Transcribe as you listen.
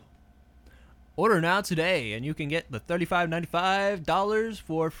Order now today, and you can get the $35.95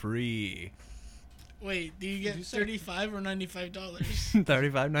 for free. Wait, do you get $35 or $95?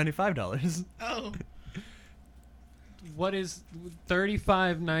 $35.95. Oh. What is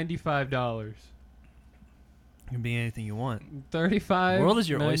 $35.95? It can be anything you want. $35. World is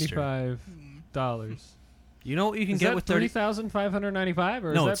your oyster. $95. You know what you can Is get that with $30,595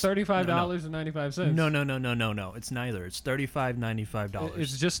 or No, is that it's- $35.95? No. It's neither. It's $35.95.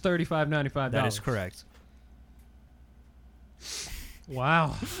 It's just $35.95. That is correct.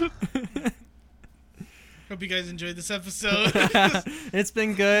 Wow. Hope you guys enjoyed this episode. It's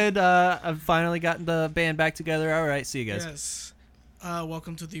been good. I've finally gotten the band back together. All right, see you guys. Yes.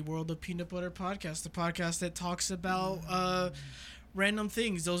 Welcome to the World of Peanut Butter podcast, the podcast that talks about random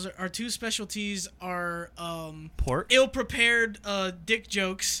things. Those are our two specialties are Pork. ill-prepared dick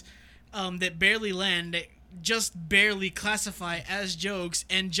jokes that barely land, that just barely classify as jokes,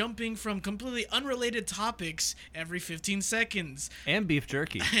 and jumping from completely unrelated topics every 15 seconds. And beef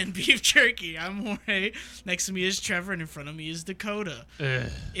jerky. And beef jerky. I'm Jorge. Next to me is Trevor, and in front of me is Dakota.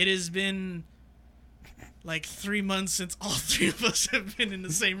 It has been like 3 months since all three of us have been in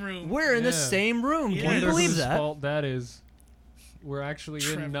the same room. We're in the Yeah. same room. Yeah. Can you Wonder believe whose that? fault that is. We're actually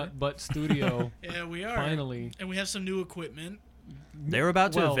Trevor. in Nut Butt Studio. Yeah, we are. Finally. And we have some new equipment. They were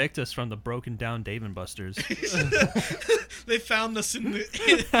about to Well- evict us from the broken down Dave and Buster's. They found us in the.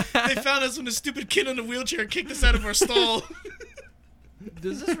 They found us when a stupid kid in a wheelchair kicked us out of our stall.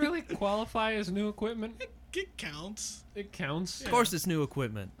 Does this really qualify as new equipment? It counts. It counts. Of course, it's new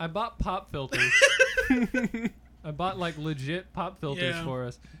equipment. I bought pop filters. I bought like legit pop filters Yeah. for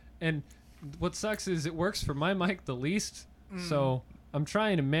us. And what sucks is it works for my mic the least. So I'm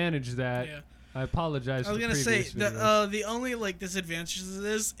trying to manage that. Yeah. I apologize I was for gonna the say previous videos. the only like disadvantages of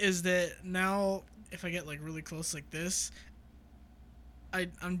this is that now if I get like really close like this,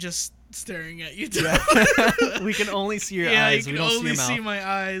 I'm just staring at you. We can only see your yeah, eyes. you We can don't only see see your mouth. my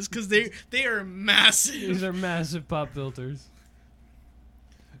eyes because they are massive. These are massive pop filters.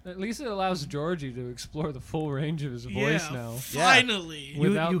 At least it allows Georgie to explore the full range of his voice yeah, now finally.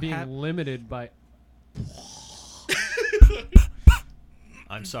 without you being have- limited by.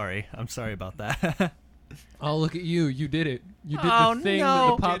 I'm sorry. I'm sorry about that. Oh, look at you! You did it. You did Oh, the thing no.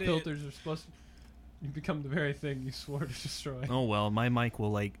 that the pop Did it. filters are supposed to. You become the very thing you swore to destroy. Oh well, my mic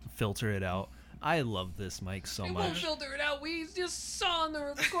will like filter it out. I love this mic so It won't much. filter it out. We just saw on the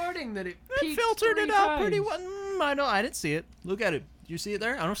recording that it It peaked filtered 3 it out pretty times. well. I know. I didn't see it. Look at it. Do you see it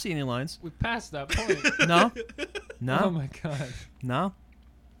there? I don't see any lines. We passed that point. No. No. Oh my god. No.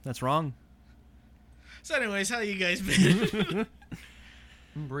 That's wrong. So, anyways, how you guys been?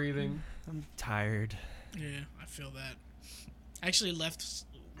 I'm breathing. I'm tired. Yeah, I feel that. I actually left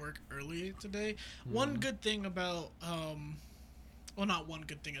work early today. One good thing about, well, not one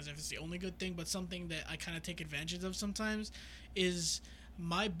good thing as if it's the only good thing, but something that I kind of take advantage of sometimes is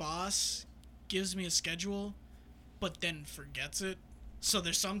my boss gives me a schedule, but then forgets it. So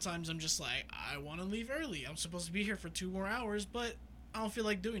there's sometimes I'm just like, I want to leave early. I'm supposed to be here for 2 more hours, but I don't feel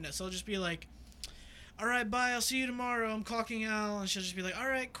like doing that. So I'll just be like, all right, bye. I'll see you tomorrow. I'm clocking out. And she'll just be like, all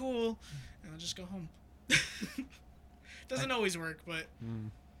right, cool. And I'll just go home. Doesn't always work, but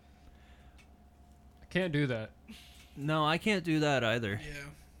I can't do that. No, I can't do that either. yeah.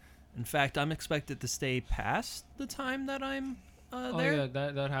 In fact, I'm expected to stay past the time that I'm Oh there.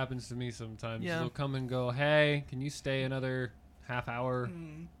 yeah, that happens to me sometimes. Yeah. They'll come and go, hey, can you stay another half hour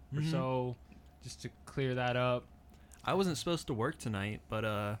Mm. or so just to clear that up? I wasn't supposed to work tonight,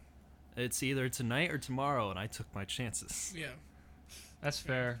 but it's either tonight or tomorrow, and I took my chances. Yeah. That's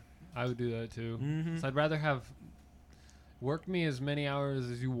fair. I would do that too. Mhm. So I'd rather have work me as many hours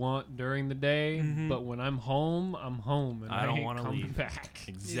as you want during the day, Mhm. but when I'm home, I'm home, and I don't ain't wanna coming leave. back.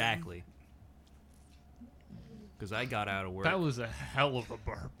 Exactly. Because I got out of work. That was a hell of a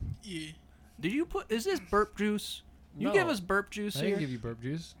burp. Yeah. Did you put? Is this burp juice? You No, give us burp juice I here? didn't give you burp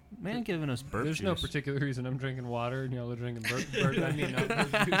juice. Man, giving us burp There's juice. no particular reason I'm drinking water and y'all are drinking burp. I mean, not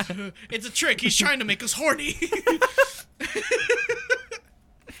burp juice. It's a trick. He's trying to make us horny.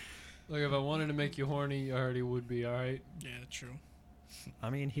 Look, if I wanted to make you horny, you already would be. All right. Yeah, true. I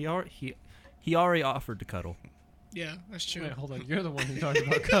mean, he already offered to cuddle. Yeah, that's true. Wait, hold on. You're the one who talked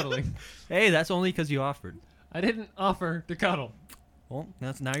about cuddling. Hey, that's only because you offered. I didn't offer to cuddle. Well,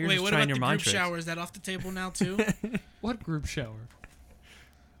 now you're Wait, just what trying about your the mind group tricks. shower? Is that off the table now too? What group shower?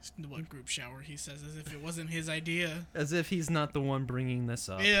 What group shower? He says as if it wasn't his idea. As if he's not the one bringing this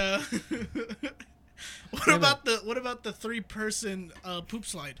up. Yeah. What Wait a about the 3-person poop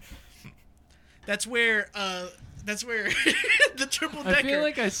slide? That's where That's where the triple I decker. feel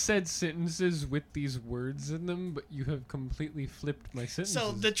like I said sentences with these words in them, but you have completely flipped my sentences.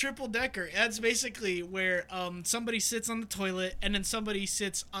 So the triple decker, that's basically where somebody sits on the toilet and then somebody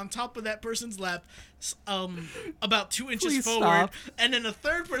sits on top of that person's lap, about 2 inches Please forward, stop. and then a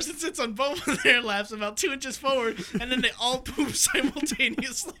third person sits on both of their laps about 2 inches forward, and then they all poop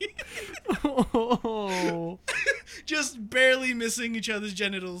simultaneously, Oh. just barely missing each other's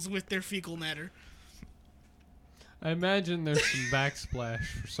genitals with their fecal matter. I imagine there's some backsplash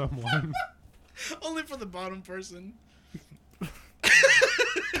for someone. Only for the bottom person.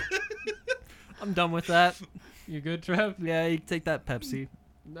 I'm done with that. You good, Trev? Yeah, you take that Pepsi.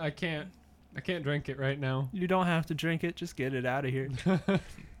 I can't drink it right now. You don't have to drink it. Just get it out of here.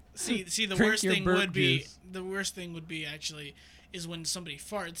 See, the Drink worst your thing burp would be juice. actually is when somebody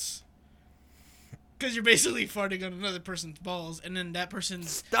farts, because you're basically farting on another person's balls, and then that person's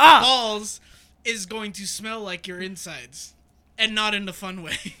Stop! balls is going to smell like your insides, and not in the fun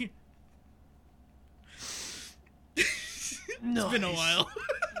way. It's been a while.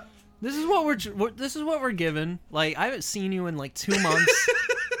 This is what we're given. Like, I haven't seen you in like 2 months,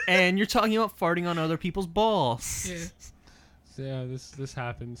 and you're talking about farting on other people's balls. Yeah. So yeah, this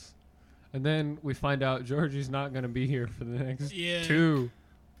happens. And then we find out Georgie's not going to be here for the next Yeah. 2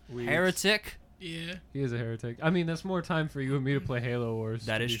 weeks. Heretic. Yeah. He is a heretic. I mean, that's more time for you and me to play Halo Wars.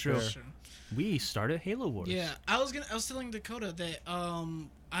 That to is be true. fair. Sure. We started Halo Wars. Yeah, I was telling Dakota that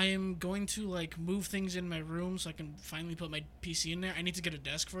I am going to like move things in my room so I can finally put my PC in there. I need to get a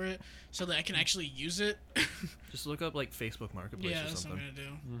desk for it so that I can actually use it. Just look up like Facebook Marketplace Yeah, or that's what I'm something.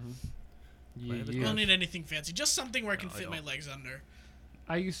 gonna do. Yeah, I have a I yeah. don't need anything fancy, just something where I can No, I fit my don't. legs under.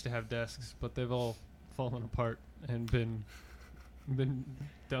 I used to have desks, but they've all fallen apart and been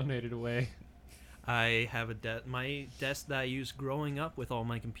donated away. I have my desk that I used growing up with all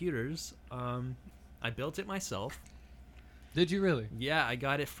my computers. I built it myself. Did you really? Yeah, I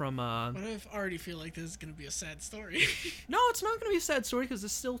got it from. But I already feel like this is gonna be a sad story. No, it's not gonna be a sad story because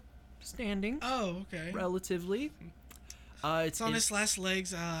it's still standing Oh, okay. relatively. It's on its last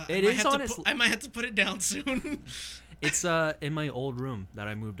legs. It is on its. I might have to put it down soon. It's in my old room that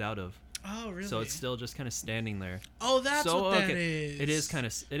I moved out of, Oh, really? so it's still just kind of standing there. Oh, that's So, what that okay, is.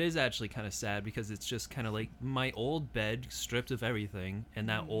 It is actually kind of sad because it's just kind of like my old bed stripped of everything and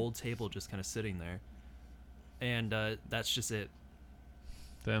that old table just kind of sitting there, and that's just it.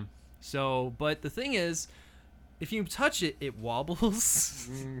 Them. So, but the thing is, if you touch it, it wobbles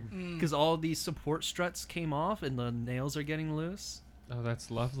Mm. because all these support struts came off and the nails are getting loose, Oh,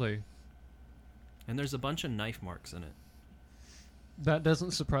 that's lovely. and there's a bunch of knife marks in it. That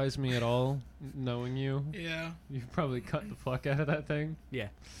doesn't surprise me at all, knowing you. Yeah. You probably cut the fuck out of that thing. Yeah.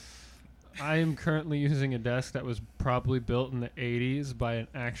 I am currently using a desk that was probably built in the 80s by an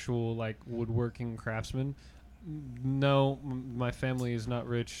actual, like, woodworking craftsman. No, my family is not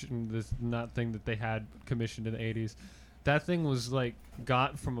rich, and this is not thing that they had commissioned in the 80s. That thing was, like,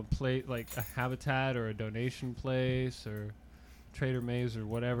 got from a plate, like a Habitat or a donation place or Trader Mays or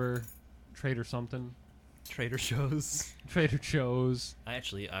whatever. Trader something. Trader Joe's. Trader Joe's.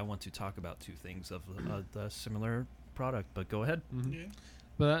 I want to talk about 2 things of the similar product, but go ahead. Mhm. Yeah.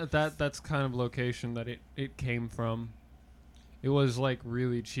 But that's kind of location that it came from. It was like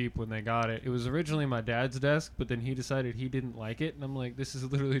really cheap when they got it. It was originally my dad's desk, but then he decided he didn't like it, and I'm like, this is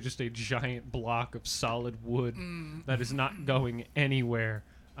literally just a giant block of solid wood Mm. that is not going anywhere.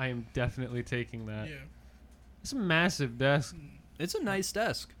 I am definitely taking that. Yeah. It's a massive desk. It's a nice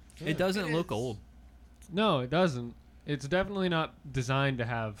desk. Yeah. It doesn't It look is. old. No, it doesn't. It's definitely not designed to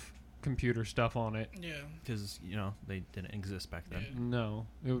have computer stuff on it. Yeah. Because, they didn't exist back then. Yeah. No,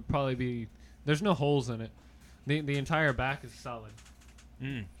 it would probably be. There's no holes in it. The entire back is solid.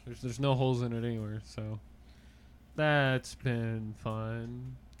 Mm. There's no holes in it anywhere, so that's been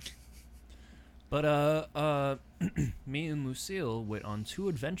fun. But me and Lucille went on 2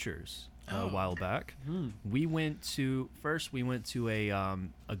 adventures a Oh. while back. Hmm. We went to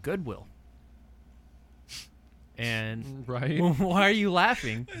a Goodwill. And Right? why are you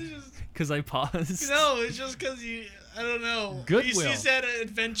laughing? It's just, Because I paused. no, it's just because I don't know. Goodwill. You said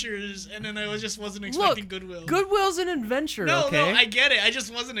adventures, and then I wasn't expecting Goodwill. Goodwill's an adventure. No, okay. no, I get it. I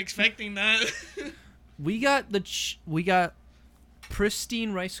just wasn't expecting that. We got we got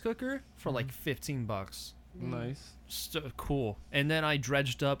pristine rice cooker for like $15. Nice. So cool. And then I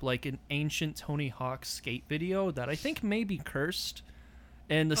dredged up like an ancient Tony Hawk skate video that I think may be cursed.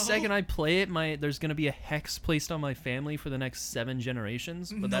 And the second I play it, there's gonna be a hex placed on my family for the next 7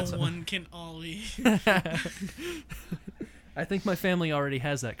 generations. But no that's one can ollie. I think my family already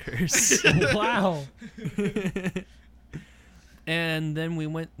has that curse. Wow. And then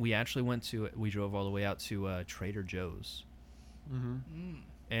we drove all the way out to Trader Joe's. Mm-hmm.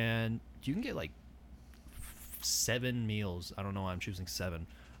 And you can get like 7 meals. I don't know why I'm choosing 7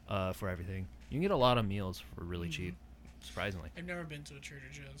 for everything. You can get a lot of meals for really cheap, surprisingly. I've never been to a Trader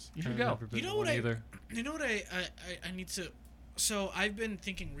Joe's. You should go. You know what I need to. So I've been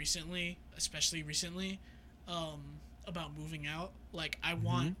thinking recently, especially recently, about moving out. Like I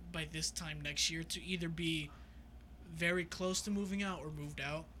want by this time next year to either be very close to moving out or moved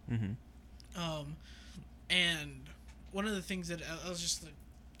out. And one of the things that I was just like,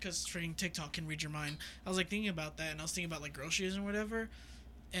 because freaking TikTok can read your mind, I was like thinking about that, and I was thinking about like groceries and whatever,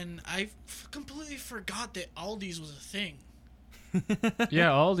 and I completely forgot that Aldi's was a thing. Yeah,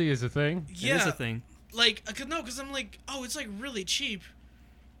 Aldi is a thing. Yeah, It is a thing. Like, because I'm like, oh, it's like really cheap,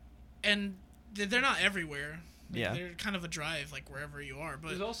 and they're not everywhere. Like, Yeah. they're kind of a drive, like wherever you are. But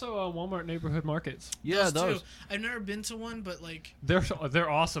There's also Walmart neighborhood markets. Yeah, those those. too. I've never been to one, but like, They're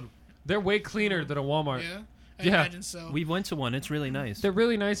awesome. They're way cleaner than a Walmart. yeah, I Yeah. imagine so. We went to one. It's really nice. They're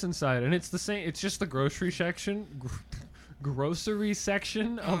really nice inside, and it's the same. It's just the grocery section, grocery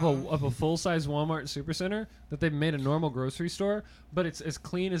section of a full size Walmart supercenter that they've made a normal grocery store, but it's as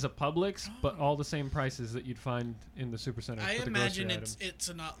clean as a Publix, but all the same prices that you'd find in the supercenter. I for the imagine grocery it's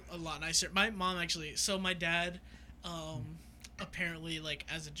a lot nicer. My mom actually. So my dad, apparently, like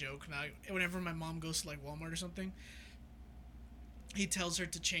as a joke, now whenever my mom goes to like Walmart or something, he tells her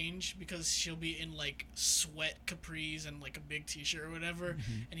to change because she'll be in like sweat capris and like a big t-shirt or whatever,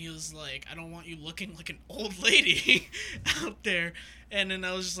 and he was like, I don't want you looking like an old lady out there. And then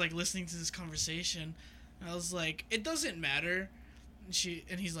I was just like listening to this conversation, and I was like, it doesn't matter.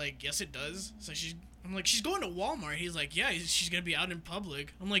 And he's like, yes it does. So I'm like, she's going to Walmart. He's like, yeah, she's gonna be out in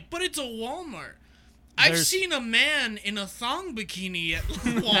public. I'm like, but it's a Walmart. I've seen a man in a thong bikini at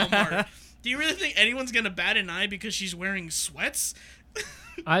Walmart. Do you really think anyone's gonna bat an eye because she's wearing sweats?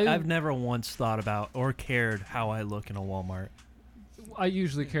 I've never once thought about or cared how I look in a Walmart. I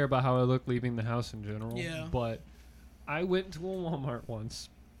usually care about how I look leaving the house in general. Yeah. But I went to a Walmart once,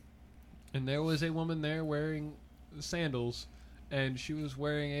 and there was a woman there wearing sandals, and she was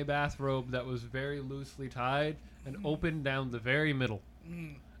wearing a bathrobe that was very loosely tied and open down the very middle.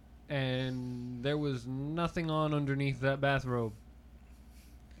 And there was nothing on underneath that bathrobe.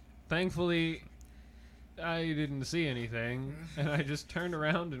 Thankfully, I didn't see anything, and I just turned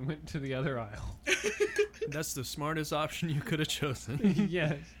around and went to the other aisle. That's the smartest option you could have chosen.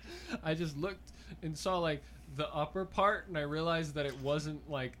 Yes. I just looked and saw, like, the upper part, and I realized that it wasn't,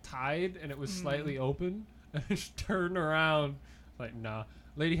 like, tied, and it was slightly open. And I just turned around, like, nah.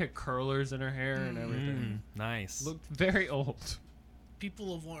 Lady had curlers in her hair and everything. Nice. Looked very old.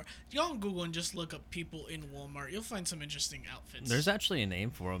 People of Walmart. Y'all can Google and just look up people in Walmart. You'll find some interesting outfits. There's actually a name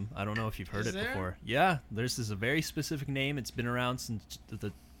for them. I don't know if you've heard Is it there? before. Yeah, there's a very specific name. It's been around since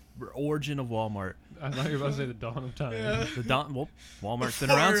the origin of Walmart. I thought you were about to say the dawn of time. Yeah. Walmart's been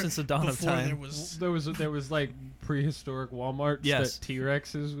around since the dawn of before time. There There was like prehistoric Walmarts Yes. that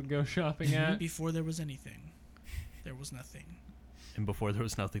T-Rexes would go shopping at. before there was anything, there was nothing. And before there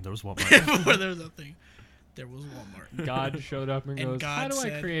was nothing, there was Walmart. Before there was nothing, there was Walmart. God showed up and, And goes, God how do I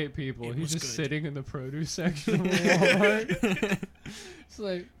said create people? it He's was just good. sitting in the produce section of Walmart. It's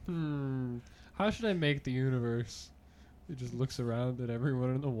like, how should I make the universe? He just looks around at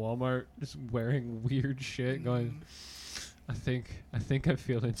everyone in the Walmart just wearing weird shit going, I think I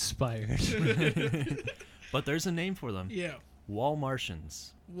feel inspired. But there's a name for them. Yeah.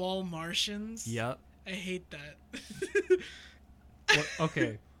 Walmartians. Walmartians? Yep. I hate that. Well,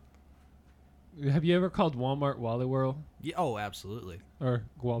 okay. Have you ever called Walmart Wally World? Yeah, oh, absolutely. Or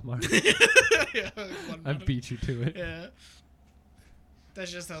Walmart? Yeah, I beat you to it. Yeah.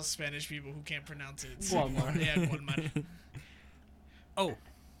 That's just how Spanish people who can't pronounce it. Walmart. Yeah, Walmart. Oh,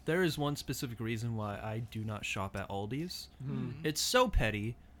 there is one specific reason why I do not shop at Aldi's. Hmm. It's so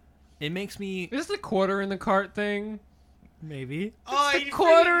petty. It makes me... Is the quarter in the cart thing? Maybe. Oh, the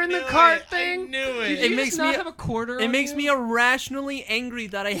quarter in the cart I thing? knew Did it. you makes just not me- have a quarter It on makes you? me irrationally angry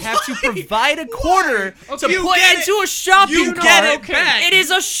that I have to provide a quarter to Okay. You put get into a shopping You cart. get it back. It is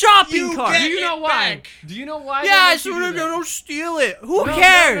a shopping You cart. get Do you know it why? back. Do you know why? Yeah, they make so you do that? don't steal it. Who No,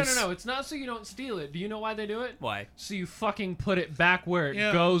 cares? No. It's not so you don't steal it. Do you know why they do it? Why? So you fucking put it back where it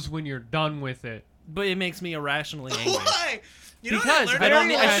Yeah. goes when you're done with it. But it makes me irrationally angry. Why? You know Because what I don't.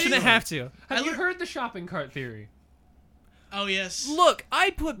 learned I about shouldn't Aldi? have to. Have you heard the shopping cart theory? Oh yes. Look, I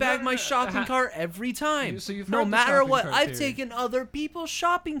put back No, my no, shopping cart every time. So you've no heard the matter shopping what, cart I've theory. taken other people's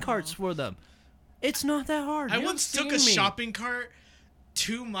shopping carts for them. It's not that hard. I You once haven't took a seen me. shopping cart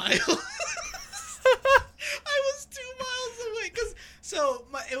 2 miles. I was 2 miles away.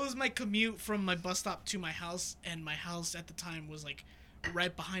 It was my commute from my bus stop to my house, and my house at the time was like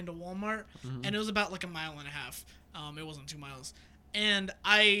right behind a Walmart, and it was about like a mile and a half. It wasn't 2 miles. And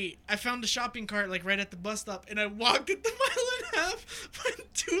I found a shopping cart like right at the bus stop, and I walked it the mile and a half,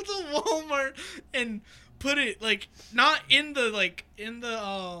 went to the Walmart, and put it like not in the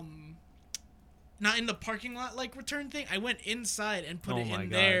parking lot like return thing. I went inside and put it in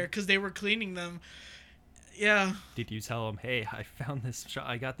there because they were cleaning them. Yeah. Did you tell them, hey, I found this?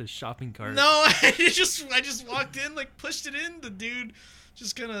 I got this shopping cart. No, I just walked in, like pushed it in. The dude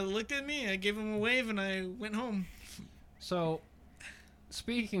just kind of looked at me. I gave him a wave, and I went home. So,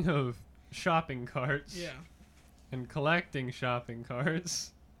 speaking of shopping carts, and collecting shopping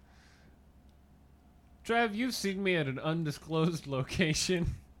carts, Trev, you've seen me at an undisclosed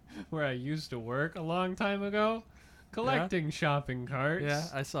location where I used to work a long time ago, collecting shopping carts. Yeah,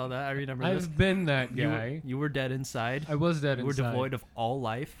 I saw that. I remember this. I've been that guy. You were dead inside. I was dead You were inside. devoid of all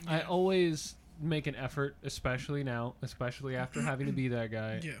life. I always make an effort, especially now, especially after having to be that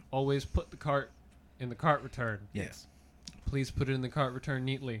guy. Yeah. Always put the cart in the cart return. Yes. Please put it in the cart return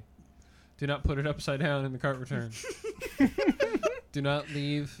neatly. Do not put it upside down in the cart return. Do not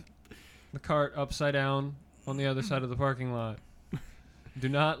leave the cart upside down on the other side of the parking lot. Do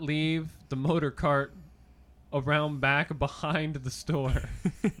not leave the motor cart around back behind the store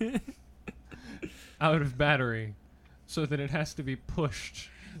out of battery so that it has to be pushed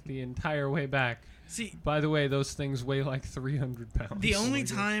the entire way back. See, by the way, those things weigh like 300 pounds. the only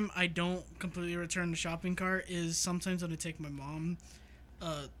time I don't completely return the shopping cart is sometimes when I take my mom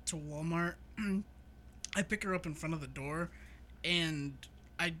to Walmart. I pick her up in front of the door, and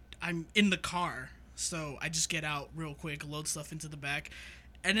I'm in the car, so I just get out real quick, load stuff into the back,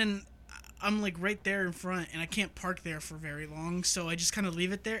 and then I'm like right there in front, and I can't park there for very long, so I just kind of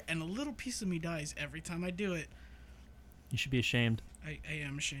leave it there, and a little piece of me dies every time I do it. You should be ashamed. I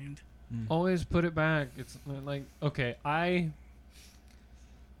am ashamed. Always put it back. It's like, okay, I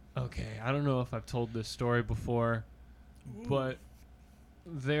don't know if I've told this story before, but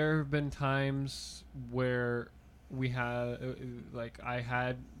there have been times where we had, I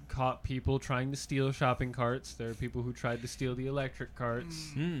had caught people trying to steal shopping carts. There are people who tried to steal the electric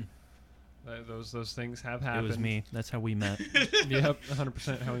carts. Those things have happened. It was me. That's how we met. Yep,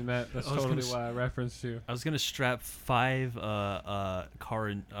 100% how we met. That's totally why I referenced you. I was gonna strap 5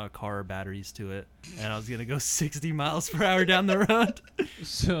 car batteries to it, and I was gonna go 60 miles per hour down the road.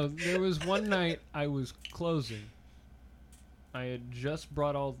 So there was one night I was closing. I had just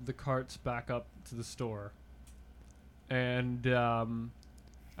brought all the carts back up to the store, and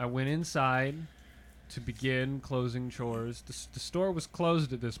I went inside to begin closing chores. The store was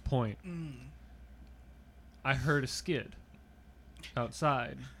closed at this point. I heard a skid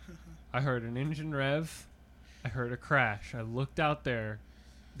outside. I heard an engine rev. I heard a crash. I looked out there.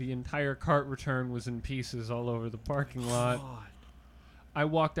 The entire cart return was in pieces all over the parking lot. God. I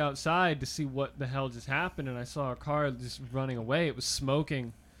walked outside to see what the hell just happened, and I saw a car just running away. It was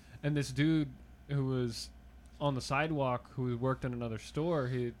smoking, and this dude who was on the sidewalk, who worked in another store,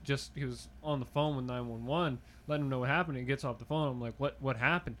 he was on the phone with 911, letting him know what happened. He gets off the phone. I'm like, what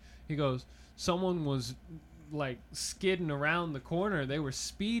happened? He goes, someone was like skidding around the corner. They were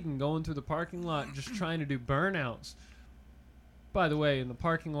speeding, going through the parking lot, just trying to do burnouts. By the way, in the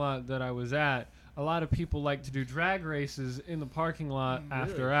parking lot that I was at, a lot of people like to do drag races in the parking lot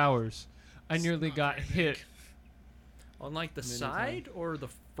after hours. I nearly got hit. On like the side or the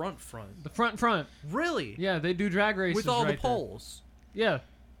front? The front. Really? Yeah, they do drag races with all right the poles. There. Yeah.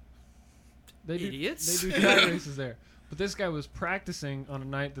 They Idiots. do drag races there. But this guy was practicing on a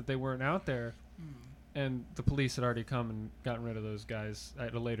night that they weren't out there. And the police had already come and gotten rid of those guys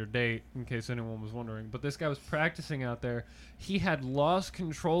at a later date, in case anyone was wondering. But this guy was practicing out there. He had lost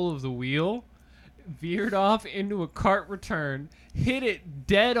control of the wheel, veered off into a cart return, hit it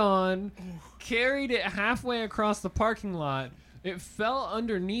dead on, carried it halfway across the parking lot. It fell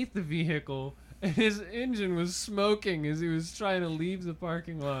underneath the vehicle, and his engine was smoking as he was trying to leave the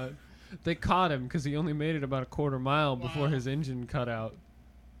parking lot. They caught him because he only made it about a quarter mile before his engine cut out.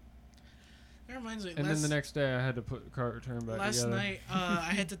 That reminds me. And then the next day, I had to put the cart return back together. Last night,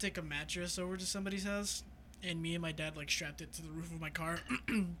 I had to take a mattress over to somebody's house, and me and my dad like strapped it to the roof of my car,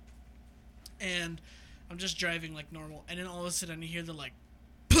 and I'm just driving like normal, and then all of a sudden I hear the like,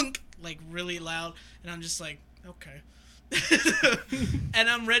 punk, like really loud, and I'm just like, okay, and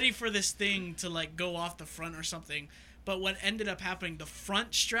I'm ready for this thing to like go off the front or something, but what ended up happening, the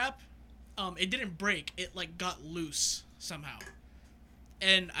front strap, it didn't break, it like got loose somehow.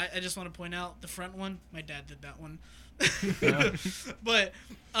 And I just want to point out the front one. My dad did that one, but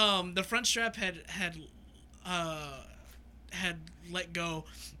the front strap had had let go,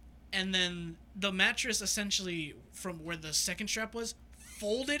 and then the mattress essentially from where the second strap was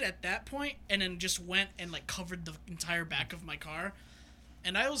folded at that point, and then just went and like covered the entire back of my car,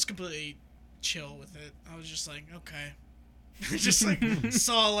 and I was completely chill with it. I was just like, okay. Just like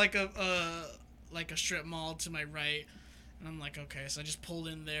saw like a strip mall to my right, and I'm like, okay. So I just pulled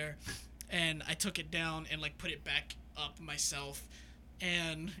in there, and I took it down and like put it back up myself.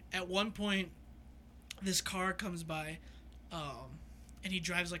 And at one point, this car comes by, and he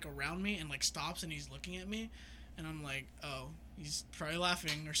drives like around me and like stops and he's looking at me, and I'm like, oh, he's probably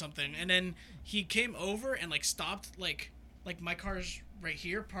laughing or something. And then he came over and like stopped like my car's right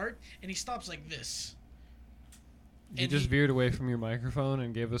here parked, and he stops like this. You And just he- veered away from your microphone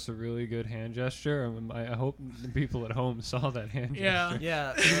and gave us a really good hand gesture. I hope the people at home saw that hand Yeah. gesture.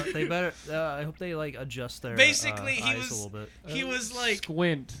 Yeah, they better. I hope they like adjust their Basically, he eyes was- a little bit. He was like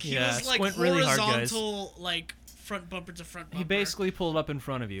Squint. he Yeah, was like squint really hard, guys. horizontal, like front bumper to front bumper. He basically pulled up in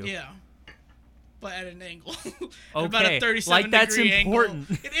front of you. Yeah. But at an angle. At about Okay, a 37 like that's degree important.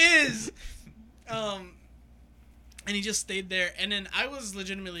 Angle. It is. And he just stayed there, and then I was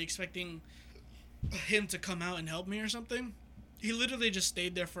legitimately expecting him to come out and help me or something. He literally just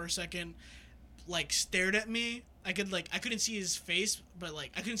stayed there for a second, like stared at me. I couldn't see his face, but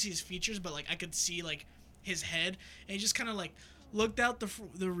like I couldn't see his features, but like I could see like his head, and he just kind of like looked out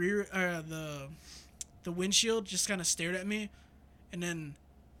the rear the windshield, just kind of stared at me, and then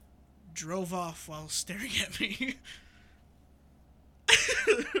drove off while staring at me.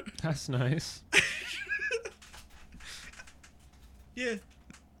 That's nice. Yeah.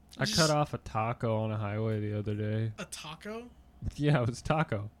 I Just- cut off a taco on a highway the other day. A taco? Yeah, it was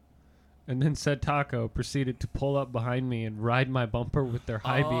taco. And then said taco proceeded to pull up behind me and ride my bumper with their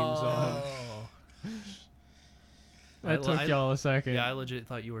high beams on. That took y'all a second. Yeah, I legit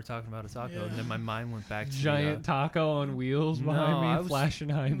thought you were talking about a taco, Yeah. and then my mind went back to Giant taco on wheels behind No, me, I was- flashing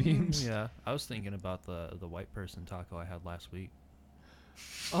high beams. Yeah, I was thinking about the white person taco I had last week.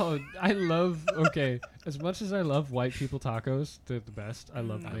 Oh, I love. Okay, as much as I love white people tacos, they're the best. I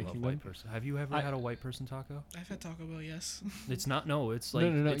love Mm. I making love them. white person. Have you ever I- had a white person taco? I've had Taco Bell, yes. It's not. No, it's like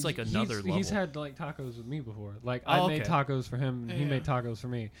no. it's like another level. He's had like tacos with me before. Like Oh, I made okay. tacos for him, and he Yeah. made tacos for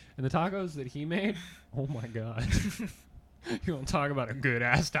me. And the tacos that he made, oh my god! You want to talk about a good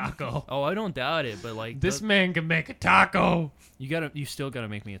ass taco? Oh, I don't doubt it, but like This man can make a taco. you still gotta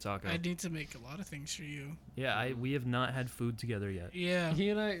make me a taco. I need to make a lot of things for you. Yeah, we have not had food together yet. Yeah. He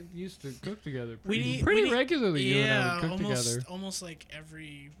and I used to cook together We pretty, need- pretty we need- regularly. You and I Yeah, would cook almost together. almost like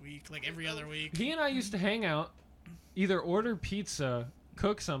every week, like every other week. He and I used to hang out, either order pizza,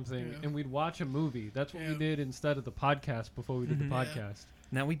 cook something, Yeah. and we'd watch a movie. That's what we Yeah. did instead of the podcast before we did the Mhm. Yeah. podcast.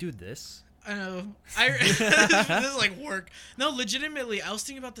 Now we do this. I know. This is like work. No, legitimately, I was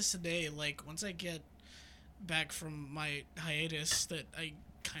thinking about this today. Like, once I get back from my hiatus that I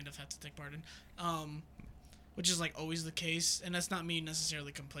kind of have to take part in, which is like always the case, and that's not me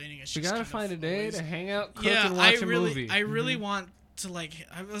necessarily complaining. It's We just gotta kind find a of day always- to hang out, cook, Yeah, and watch I a really, movie. I really want to like.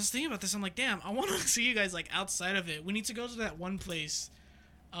 I was thinking about this. I'm like, damn, I want to see you guys like outside of it. We need to go to that one place,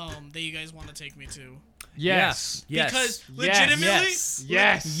 that you guys want to take me to. Yes. Yes. Because Yes. legitimately, Yes.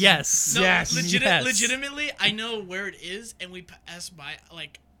 Yes. Yes. no, Yes. Yes. legitimately, I know where it is, and we pass by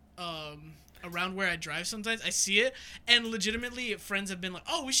like around where I drive sometimes. I see it, and legitimately, friends have been like,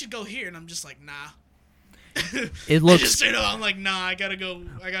 "Oh, we should go here," and I'm just like, "Nah." It I looks just straight up, I'm like, "Nah, I gotta go.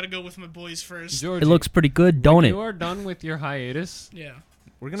 I gotta go with my boys first." Georgie, it looks pretty good, don't when it? you are done with your hiatus, Yeah.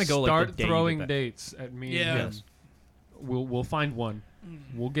 We're gonna go start like the day you throwing get back. dates at me Yeah. and him. Yes. We'll find one. Mm.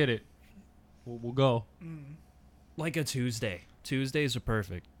 We'll get it. We'll go. Mm. Like a Tuesday. Tuesdays are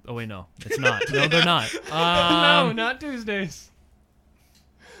perfect. Oh wait, no, it's not. No, they're not. No, not Tuesdays.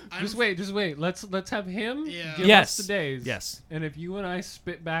 I'm- Just wait. Let's have him Yeah. give Yes. us the days. Yes, And if you and I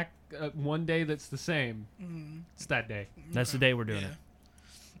spit back one day that's the same, Mm. it's that day. that's the Okay. day we're doing Yeah. it.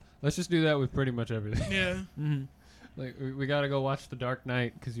 Let's just do that with pretty much everything. Yeah. Mm-hmm. Like we gotta go watch The Dark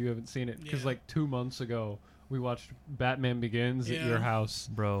Knight because you haven't seen it. Because Yeah. like 2 months ago we watched Batman Begins at Yeah. your house.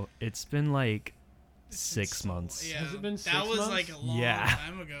 Bro, it's been like It's 6 so- months. Yeah. Has it been 6 That was months? like a long Yeah.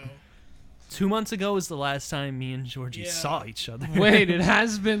 time ago. 2 months ago was the last time me and Georgie Yeah. saw each other. Wait, it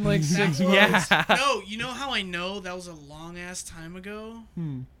has been like 6 That months. Yeah. No, you know how I know that was a long ass time ago?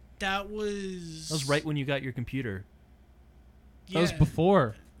 Hmm. That was. That was right when you got your computer. That was Yeah.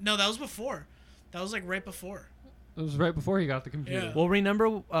 before. No, that was before. That was like right before. It was right before he got the computer. Yeah. Well, remember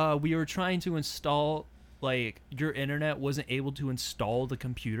we were trying to install, like, your internet wasn't able to install the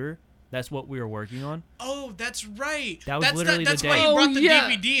computer. That's what we were working on. Oh, that's right. That was that's literally that's the why day. you brought Oh, the yeah.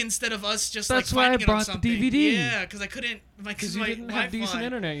 DVD instead of us just That's like why I finding it on brought the something. DVD. Yeah, because I couldn't. Because Because you my didn't have Wi-Fi. decent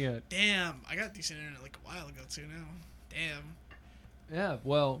internet yet. Damn, I got decent internet like a while ago too now. Damn. Yeah,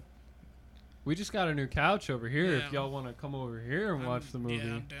 well, we just got a new couch over here. Yeah. If y'all want to come over here and watch the movie.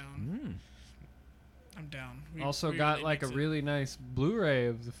 Yeah, I'm down. Mm. I'm down. Also we got really like a need to- really nice Blu-ray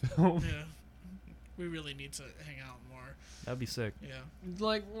of the film. Yeah. We really need to hang out more. That'd be sick. Yeah.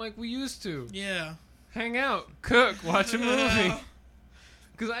 like we used to. Yeah. Hang out, cook, watch a movie.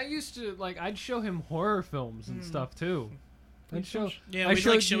 Because I used to, like, I'd show him horror films and stuff, too. I'd show... Yeah, I we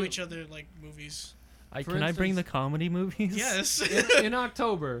showed like show you- each other like movies. For Can I bring the instance- comedy movies? Yes. in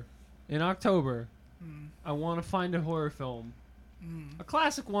October, I want to find a horror film. A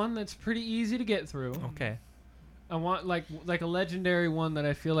classic one that's pretty easy to get through. Okay. I want, like a legendary one that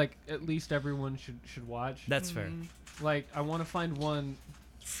I feel like at least everyone should watch. That's fair. Like, I want to find one...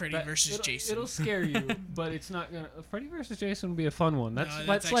 Freddy that- versus Jason. It'll scare you, but it's not gonna... Freddy versus Jason would be a fun one. That's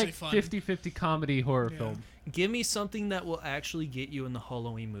that's like actually fun. 50-50 comedy horror Yeah. film. Give me something that will actually get you in the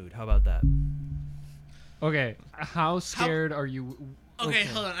Halloween mood. How about that? Okay, how scared are you? Okay,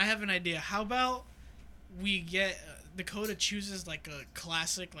 hold on. I have an idea. How about we get Dakota chooses like a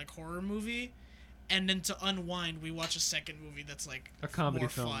classic like horror movie, and then to unwind, we watch a second movie that's like A comedy more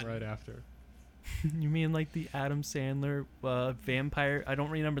film fun. right after. You mean like the Adam Sandler vampire? I don't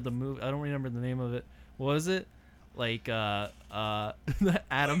remember the movie. I don't remember the name of it. What was it? Like the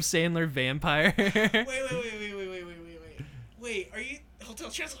Adam Sandler vampire. Wait, are you Hotel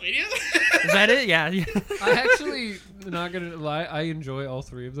Transylvania? Is that it? Yeah. I actually, not gonna lie, I enjoy all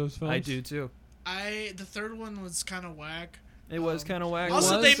three of those films. I do too. The third one was kind of whack. It was kind of whack.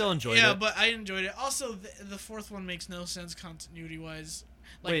 Also, I they still enjoyed yeah, it. but I enjoyed it. Also, the fourth one makes no sense continuity wise.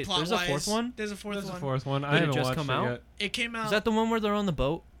 Like Wait, plot there's a wise. fourth one? There's a fourth There's one. the fourth one. I Did it haven't just watched come it out? yet. It came out. Is that the one where they're on the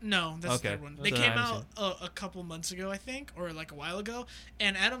boat? No, that's Okay. the third one. That's They what I came haven't out a couple months ago, I think, or like a while ago.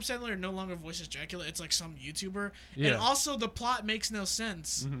 And Adam Sandler no longer voices Dracula. It's like some YouTuber. Yeah. And also, the plot makes no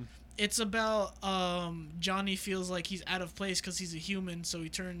sense. Mhm. It's about Johnny feels like he's out of place because he's a human, so he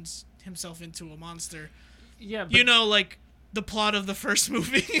turns himself into a monster. Yeah, but You know, like the plot of the first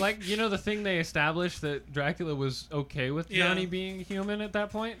movie. like the thing they established that Dracula was okay with Yeah. Johnny being human at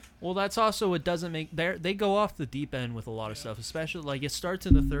that point. Well, that's also it doesn't make they go off the deep end with a lot of stuff, especially like it starts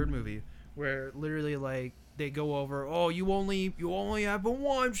in the third movie where literally like they go over, oh, you only have a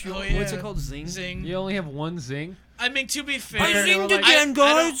once. Oh, What's it yeah. called? Zing. Zing. You only have one zing. I mean, to be fair, I zinged like- again,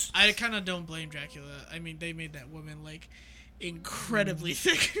 guys. I kind of don't blame Dracula. I mean, they made that woman like incredibly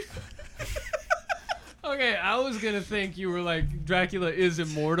thick. Okay, I was gonna think you were like Dracula is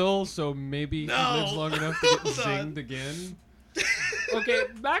immortal, so maybe No. he lives long enough to get Hold on. zinged again. Okay,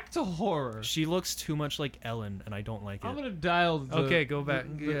 back to horror. She looks too much like Ellen, and I don't like it. I'm gonna dial the, Okay, go back.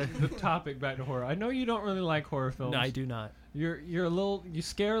 the, Yeah. the topic back to horror. I know you don't really like horror films. No, I do not. You're a little you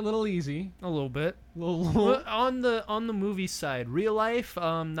scare a little easy. A little bit. Little, Well, on the movie side, real life,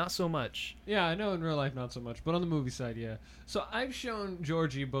 not so much. yeah, I know in real life not so much, but on the movie side, yeah. So I've shown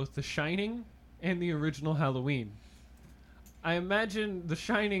Georgie both The Shining and the original Halloween. I imagine The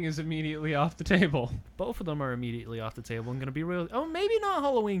Shining is immediately off the table. Both of them are immediately off the table. I'm gonna be real. Oh, maybe not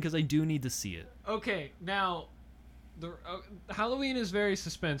Halloween because I do need to see it. Okay, now the Halloween is very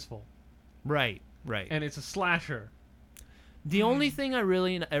suspenseful, Right. and it's a slasher. The only thing I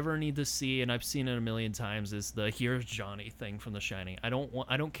really ever need to see, and I've seen it a million times, is the "Here's Johnny" thing from The Shining. I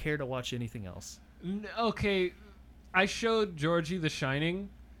don't care to watch anything else. Okay, I showed Georgie The Shining,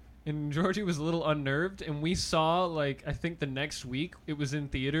 and Georgie was a little unnerved, and we saw, like, I think the next week it was in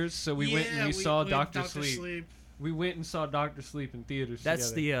theaters, so we went and we saw Doctor Sleep. We went and saw Doctor Sleep in theaters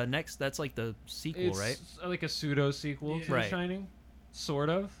That's together. the next. That's like the sequel, It's right? like a pseudo sequel to Right. The Shining, sort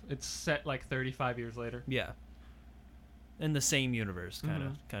of. It's set like 35 years later. Yeah. In the same universe,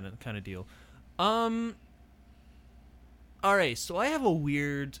 kind of deal. All right, so I have a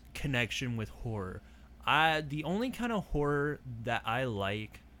weird connection with horror. The only kind of horror that I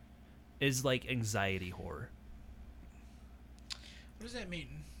like is like anxiety horror. What does that mean?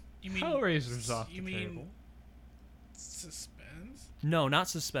 You mean Hellraiser's off You the mean table. suspense? No, not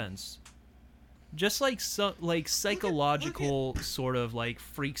suspense. Just like psychological sort of like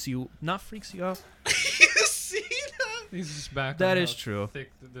freaks you out. You see that? He's just back. That on is how true.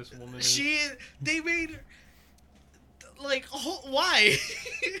 Thick this woman is. They made her like why?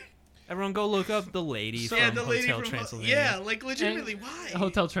 Everyone go look up the lady So- from Yeah, the lady Hotel from Transylvania. yeah, like legitimately why?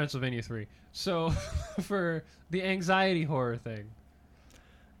 Hotel Transylvania 3. So, for the anxiety horror thing,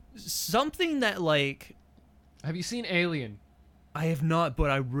 Something that like have you seen Alien? I have not, but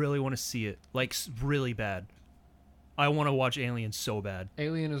I really want to see it. Like really bad. I want to watch Alien so bad.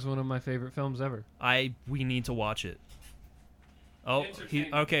 Alien is one of my favorite films ever. We need to watch it. Oh,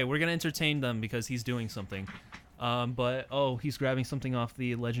 okay. We're gonna entertain them because he's doing something. But he's grabbing something off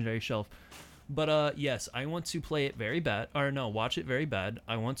the legendary shelf. But yes, I want to play it very bad. Or no, watch it very bad.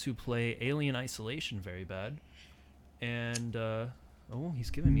 I want to play Alien Isolation very bad. And oh, he's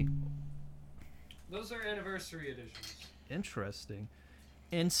giving me Those are anniversary editions. interesting.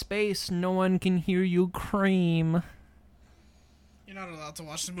 In space, no one can hear you cream. You're not allowed to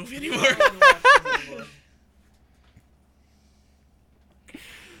watch the movie anymore.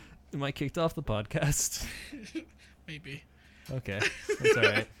 Am I kicked off the podcast? Maybe. Okay, that's all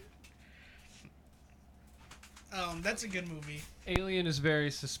right. That's a good movie. Alien is very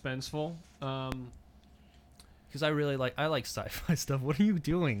suspenseful. Because I like sci-fi stuff. What are you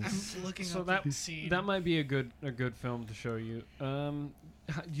doing? I'm looking So up that the scene. that might be a good film to show you.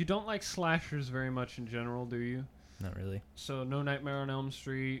 You don't like slashers very much in general, do you? Not really. So no Nightmare on Elm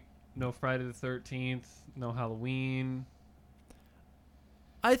Street, no Friday the 13th, no Halloween.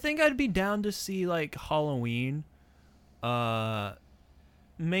 I think I'd be down to see like Halloween.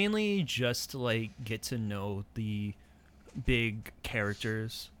 Mainly just to like get to know the big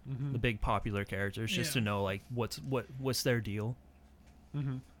characters, Mm-hmm. the big popular characters, just Yeah. to know like what's their deal.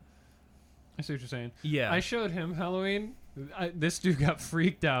 Mm-hmm. I see what you're saying. Yeah. I showed him Halloween. This dude got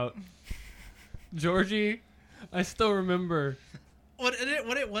freaked out. Georgie, I still remember. What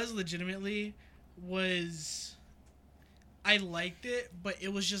it was legitimately was, I liked it, but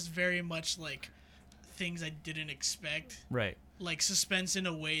it was just very much like things I didn't expect, right. like suspense in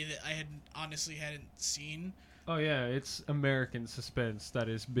a way that I honestly hadn't seen. Oh yeah, it's American suspense that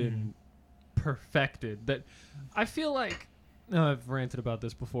has been perfected. That I feel like I've ranted about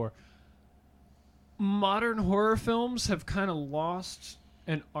this before. Modern horror films have kind of lost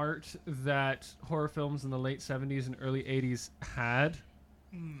an art that horror films in the late 70s and early 80s had.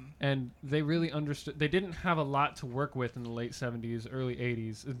 And they really understood. They didn't have a lot to work with in the late 70s, early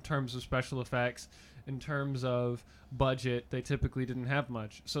 80s in terms of special effects, in terms of budget. They typically didn't have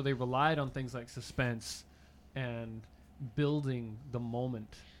much. So they relied on things like suspense and building the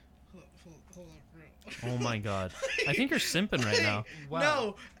moment. Hold up, bro. Oh my god. I think you're simping right now.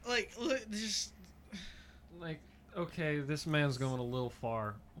 No, like look, just Like, okay, this man's going a little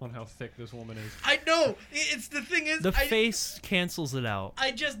far on how thick this woman is. I know. It's the thing is, The face cancels it out.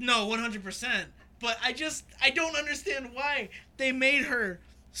 I just know 100%. But I don't understand why they made her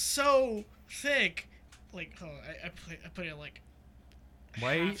so thick. Like, oh, I put it like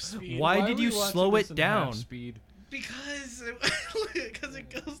Why half speed. why are did we you watching slow this it in down? half speed? Because it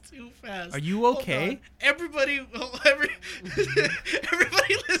goes too fast. Are you Hold okay? on. Everybody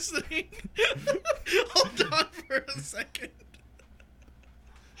listening, hold on for a second.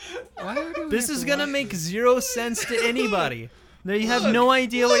 Why do we This have is to gonna watch make this? zero sense to anybody. They have Look, no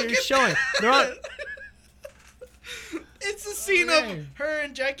idea what look you're at showing. that. They're on. It's a scene Okay. of her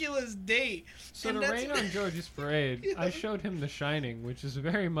and Dracula's date. So and to that's- rain on George's parade, I showed him The Shining, which is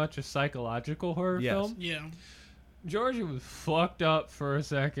very much a psychological horror Yes. film. Yeah. Georgie was fucked up for a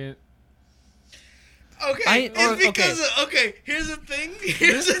second. Okay, it's because okay. Here's the thing.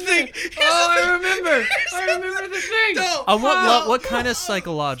 Here's the thing. I remember the thing. No. What kind of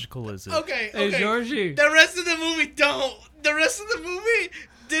psychological is it? Okay. Hey, Okay. Georgie. The rest of the movie don't. The rest of the movie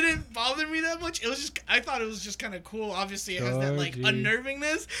didn't bother me that much. It was just I thought it was just kind of cool. Obviously, it has that like Georgie.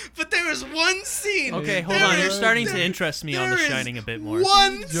 unnervingness. But there was one scene. Okay, hold There on. You're is- starting to there- interest me on The there is Shining a bit more.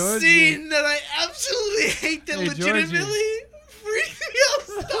 One Georgie. scene that I absolutely hate that Hey, legitimately freaked me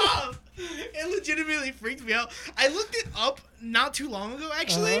out. Stop. It legitimately freaked me out. I looked it up not too long ago,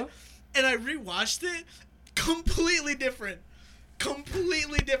 actually, Uh-huh. and I rewatched it. Completely different.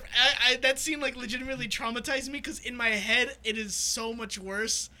 Completely different. That scene like legitimately traumatized me because in my head it is so much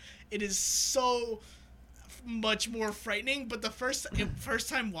worse. It is so much more frightening. But the first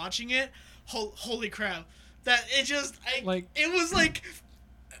time watching it, holy crap! That it just it was like.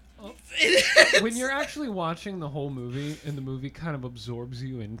 When you're actually watching the whole movie and the movie kind of absorbs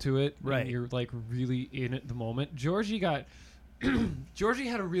you into it, Right. and you're like really in it the moment. Georgie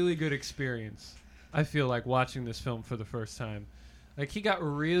had a really good experience. I feel like watching this film for the first time. Like he got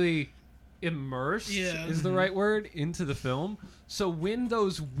really immersed Yeah. is the right word into the film. So when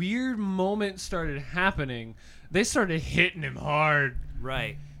those weird moments started happening, they started hitting him hard.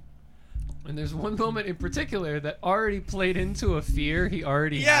 Right. And there's one moment in particular that already played into a fear he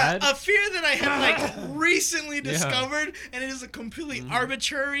already Yeah, had. a fear that I had like recently discovered, and it is a completely Mm-hmm.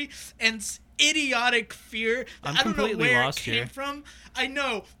 arbitrary and idiotic fear that I'm I don't know completely where it lost came here. from. I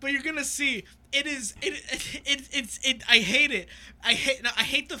know, but you're gonna see. I hate it. I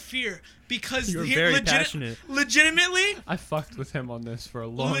hate the fear because You're very passionate. Legitimately, I fucked with him on this for a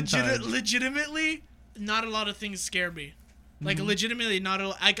long time. legitimately, not a lot of things scare me. Like legitimately not.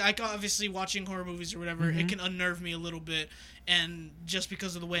 I obviously watching horror movies or whatever, it can unnerve me a little bit, and just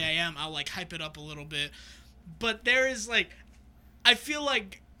because of the way I am, I'll like hype it up a little bit. But there is like, I feel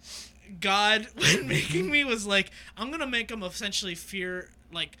like God, when making me, was like, I'm gonna make him essentially fear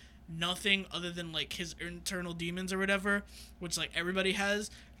like nothing other than like his internal demons or whatever, which like everybody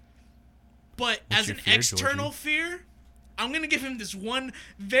has. But What's as your an fear, external Georgie? fear, I'm gonna give him this one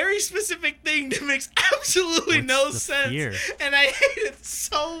very specific thing that makes absolutely What's no the sense, fear? and I hate it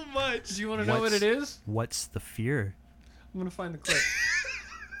so much. Do you want to know what it is? What's the fear? I'm gonna find the clip.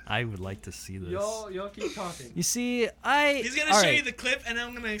 I would like to see this. y'all keep talking. You see, He's gonna show you the clip, and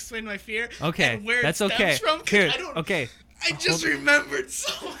I'm gonna explain my fear. Okay, and where that's it stems okay. from, 'cause Here, I don't. okay. I just remembered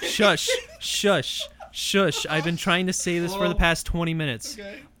so much. Shush. I've been trying to say this for the past 20 minutes.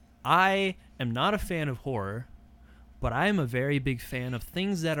 Okay. I am not a fan of horror, but I am a very big fan of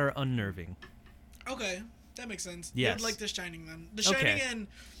things that are unnerving. Okay, that makes sense. Yes. You'd like The Shining then. The Shining Okay. and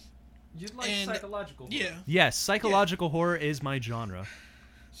You'd like And- psychological. yeah. Yes, psychological horror is my genre.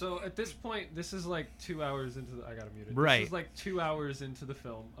 So at this point, this is like 2 hours into the. I gotta mute it. Right. This is like 2 hours into the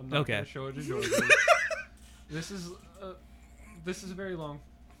film. I'm not Okay. gonna show it to George. This is a very long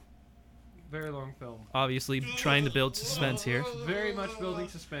film. Obviously, trying to build suspense here. Very much building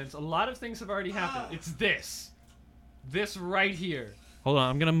suspense. A lot of things have already happened. It's this right here. Hold on,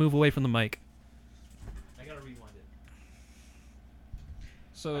 I'm gonna move away from the mic. I gotta rewind it.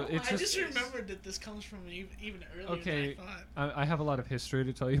 So it's I just remembered that this comes from even earlier Okay. than I thought. I have a lot of history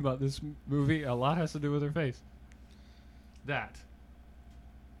to tell you about this movie. A lot has to do with her face. That.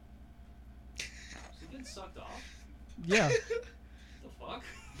 She's been sucked off? Yeah. The fuck?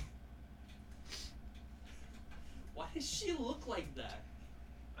 Why does she look like that?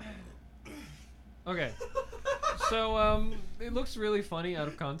 Okay. So it looks really funny out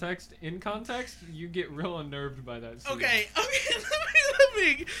of context. In context, you get real unnerved by that scene. Okay.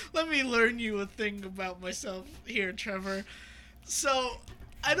 Let me learn you a thing about myself here, Trevor. So,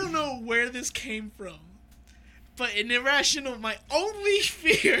 I don't know where this came from, but an irrational, my only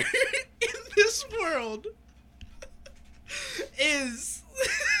fear in this world is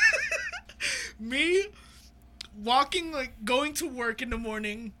me walking, like, going to work in the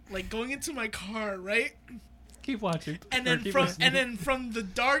morning, like, going into my car, right? Keep watching. And Or then keep from listening. the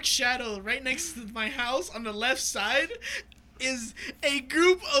dark shadow right next to my house on the left side is a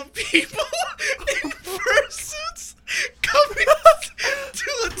group of people in fursuits coming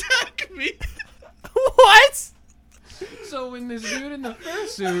to attack me. What? So when this dude in the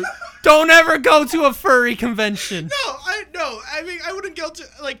fursuit, Don't ever go to a furry convention. No. I mean, I wouldn't go to,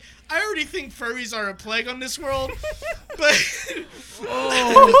 like, I already think furries are a plague on this world, but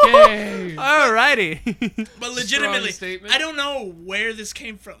okay. Alrighty. but legitimately, statement. I don't know where this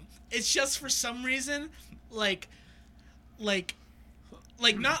came from. It's just for some reason, like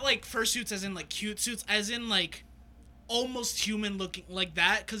not like fursuits as in like cute suits, as in like almost human looking, like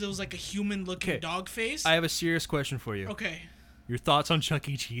that, because it was like a human looking Okay. dog face. I have a serious question for you. Okay. Your thoughts on Chuck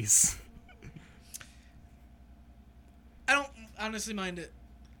E. Cheese? I don't honestly mind it.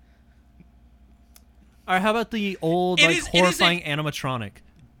 Alright, how about the old, It like, is a- horrifying animatronic?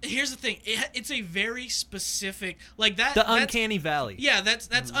 Here's the thing. It's a very specific, like that. The that's- Uncanny Valley. Yeah, that's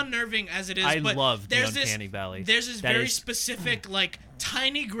unnerving as it is. I but love the there's Uncanny Valley. There's this That very is- specific, like,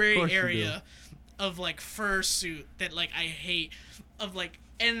 tiny gray course you area of like fursuit that like I hate. Of like,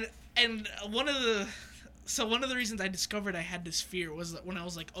 and one of the reasons I discovered I had this fear was that when I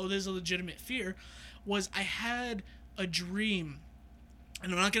was like, oh, there's a legitimate fear, was I had a dream,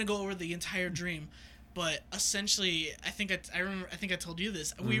 and I'm not gonna go over the entire dream. But essentially, I think I told you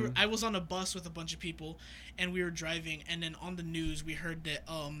this. I was on a bus with a bunch of people, and we were driving. And then on the news, we heard that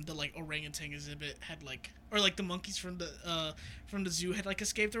the like orangutan exhibit had like, or like the monkeys from the zoo had like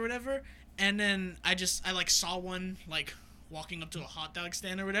escaped or whatever. And then I like saw one like walking up to a hot dog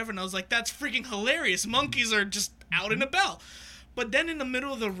stand or whatever, and I was like, that's freaking hilarious. Monkeys are just out and about. But then in the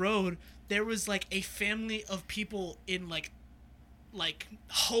middle of the road, there was like a family of people in like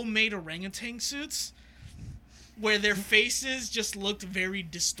homemade orangutan suits, where their faces just looked very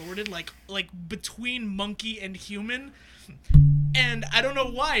distorted, like between monkey and human. And I don't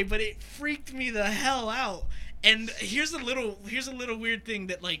know why, but it freaked me the hell out. And here's a little weird thing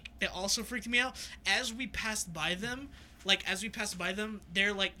that also freaked me out. As we passed by them,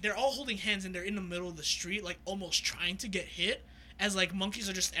 they're all holding hands, and they're in the middle of the street, like almost trying to get hit, as like monkeys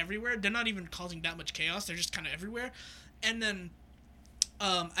are just everywhere. They're not even causing that much chaos, they're just kind of everywhere. And then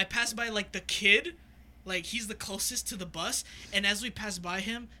I passed by like the kid, like he's the closest to the bus, and as we pass by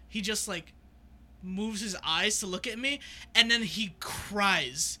him, he just like moves his eyes to look at me, and then he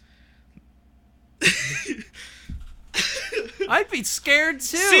cries. I'd be scared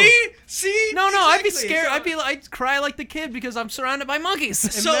too. See? No, I'd be Exactly. scared. So- I'd cry like the kid because I'm surrounded by monkeys.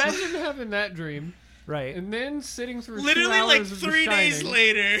 So- Imagine having that dream Right. and then sitting through 2 Literally, hours like of The 3 days Shining.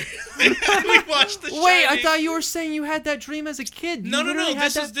 later, we watched The Wait, I Shining. thought you were saying you had that dream as a kid. You No. literally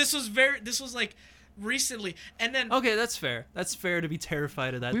had This was like recently, and then Okay, that's fair. That's fair to be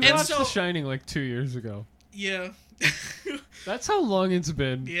terrified of that. We And watched so- The Shining like 2 years ago. yeah, That's how long it's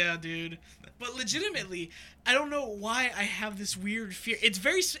been. yeah, dude. But legitimately, I don't know why I have this weird fear. It's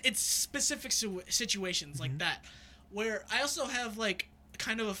specific situations like that, where I also have like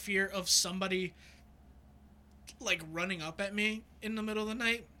kind of a fear of somebody like running up at me in the middle of the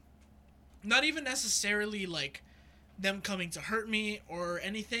night. Not even necessarily like them coming to hurt me or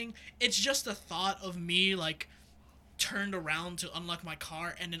anything. It's just the thought of me like turned around to unlock my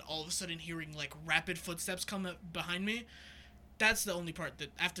car and then all of a sudden hearing like rapid footsteps come up behind me. That's the only part that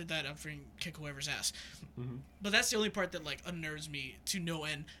after that I'm freaking kick whoever's ass. But that's the only part that like unnerves me to no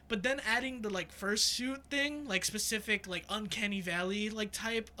end. But then adding the like fursuit thing, like specific like uncanny valley like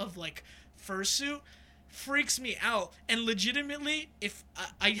type of like fursuit freaks me out. And legitimately, if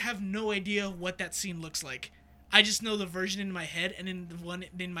I have no idea what that scene looks like. I just know the version in my head, and then the one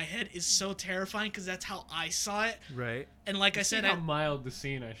in my head is so terrifying because that's how I saw it. Right. And like I See said, how mild the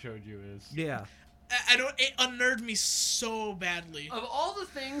scene I showed you is. Yeah. I don't. It unnerved me so badly. Of all the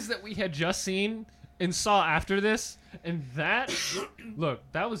things that we had just seen and saw after this, and that, look,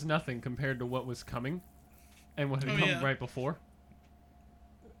 that was nothing compared to what was coming and what had Oh, come yeah. right before.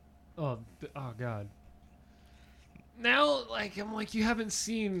 Oh God. Now, like, I'm like, you haven't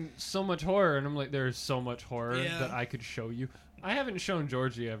seen so much horror, and I'm like, there's so much horror Yeah. that I could show you. I haven't shown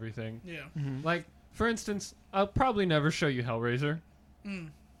Georgie everything. Yeah. Like, for instance, I'll probably never show you Hellraiser. Mm.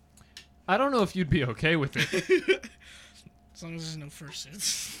 I don't know if you'd be okay with it. As long as there's no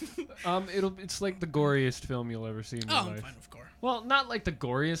fursuits. It's like the goriest film you'll ever see in your Oh, I'm life. fine with gore. Well, not like the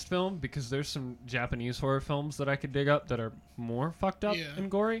goriest film, because there's some Japanese horror films that I could dig up that are more fucked up Yeah.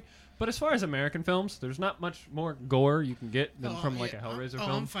 and gory. But as far as American films, there's not much more gore you can get than Oh, from like yeah. a Hellraiser Oh,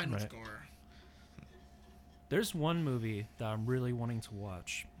 film. I'm fine with Right. gore. There's one movie that I'm really wanting to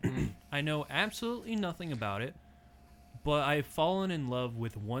watch. I know absolutely nothing about it, but I've fallen in love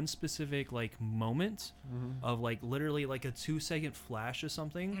with one specific like moment of like literally like a 2-second flash or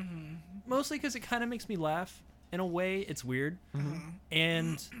something. Mostly because it kind of makes me laugh. In a way, it's weird.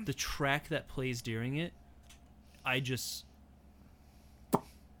 And the track that plays during it,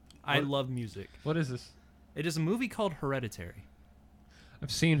 I love music. What is this? It is a movie called Hereditary.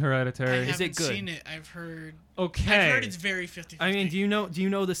 I've seen I Hereditary. Is it haven't good? seen it. I've heard Okay. it's very 50-50. I mean, do you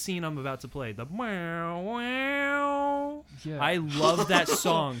know the scene I'm about to play? The wow wow. Yeah. I love that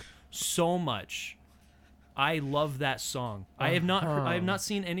song so much. I love that song. I have not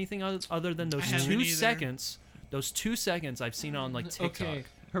seen anything other than those I haven't 2 either. seconds. Those 2 seconds I've seen on like TikTok. Okay.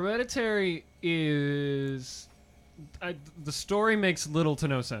 Hereditary is. The story makes little to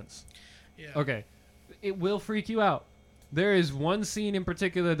no sense. Yeah. Okay. It will freak you out. There is one scene in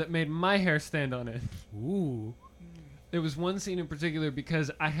particular that made my hair stand on end. Ooh. There was one scene in particular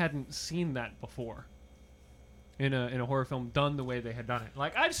because I hadn't seen that before. In a horror film done the way they had done it.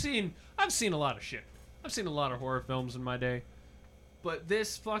 Like I've seen a lot of shit. I've seen a lot of horror films in my day. But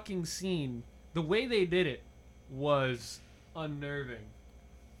this fucking scene, the way they did it was unnerving.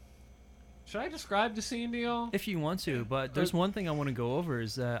 Should I describe the scene to y'all? If you want to, but there's one thing I want to go over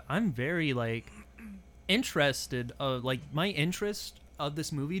is that I'm very like interested. Like my interest of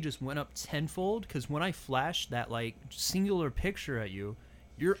this movie just went up tenfold because when I flashed that like singular picture at you,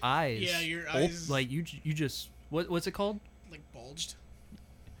 your eyes. Yeah, your eyes- Like you just what's it called? Like bulged.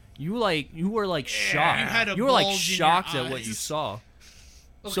 You were like shocked. You had a were like bulge in your shocked at what eyes. you saw.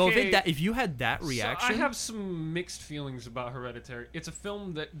 So Okay. if you had that reaction, So I have some mixed feelings about Hereditary. It's a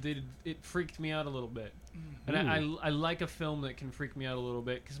film that it freaked me out a little bit, and I like a film that can freak me out a little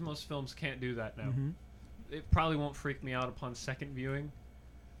bit because most films can't do that now. It probably won't freak me out upon second viewing,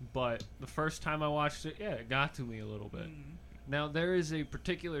 but the first time I watched it, yeah, it got to me a little bit. Now there is a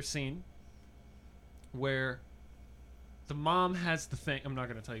particular scene where the mom has the thing. I'm not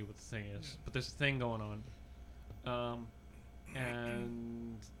going to tell you what the thing is, but there's a thing going on.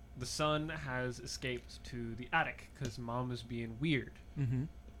 And the son has escaped to the attic because mom is being weird.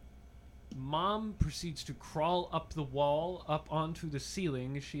 Mom proceeds to crawl up the wall, up onto the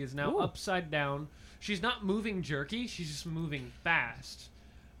ceiling. She is now Ooh. upside down. She's not moving jerky, she's just moving fast.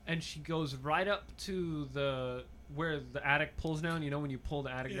 And she goes right up to where the attic pulls down. You know when you pull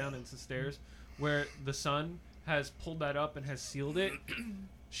the attic down into the stairs? Where the son has pulled that up and has sealed it.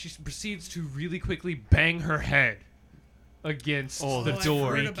 She proceeds to really quickly bang her head against Oh, the I've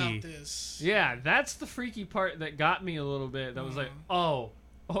door. heard Freaky. about this. Yeah, that's the freaky part that got me a little bit. That was like, oh,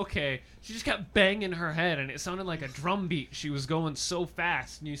 okay. She just kept banging her head, and it sounded like a drum beat. She was going so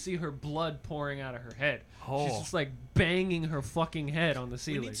fast, and you see her blood pouring out of her head. Oh. She's just like banging her fucking head on the We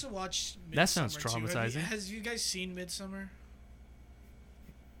ceiling. need to watch. That sounds Midsommar, too. traumatizing. Has you guys seen Midsummer?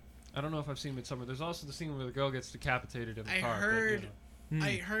 I don't know if I've seen Midsummer. There's also the scene where the girl gets decapitated in the I car. heard- Hmm.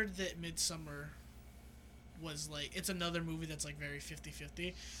 I heard that Midsummer was like, it's another movie that's like very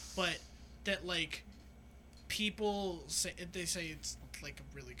 50-50, but that like people say it's like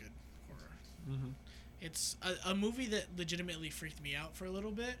a really good horror. Mhm. It's a movie that legitimately freaked me out for a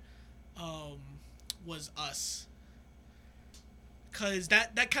little bit. Was Us, cause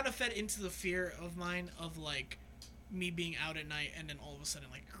that kind of fed into the fear of mine of like me being out at night and then all of a sudden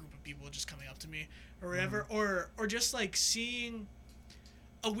like a group of people just coming up to me or whatever, or just like seeing.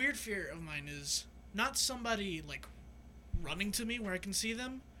 A weird fear of mine is not somebody like running to me where I can see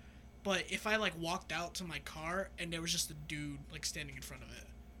them, but if I like walked out to my car and there was just a dude like standing in front of it.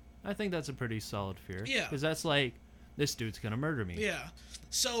 I think that's a pretty solid fear. Yeah. Because that's like, this dude's gonna murder me. Yeah.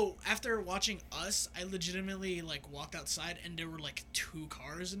 So after watching Us, I legitimately like walked outside and there were like 2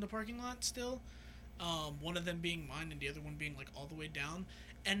 cars in the parking lot still. One of them being mine and the other one being like all the way down.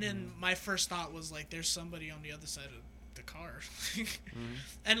 And then my first thought was like, there's somebody on the other side of the car.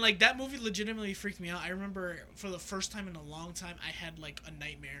 And like that movie legitimately freaked me out. I remember for the first time in a long time I had like a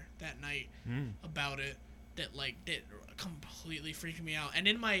nightmare that night about it that completely freaked me out. And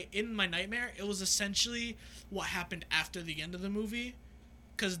in my nightmare it was essentially what happened after the end of the movie,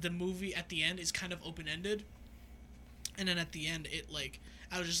 because the movie at the end is kind of open-ended, and then at the end it like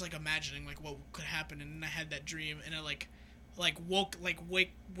I was just like imagining like what could happen, and then I had that dream and I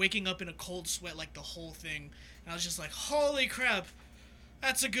waking up in a cold sweat like the whole thing. And I was just like, holy crap,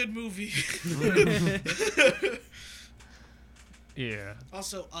 that's a good movie. Yeah.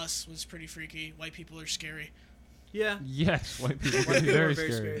 Also, Us was pretty freaky. White people are scary. Yeah. Yes, white people can White be people very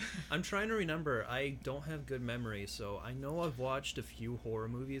are scary. I'm trying to remember. I don't have good memory, so I know I've watched a few horror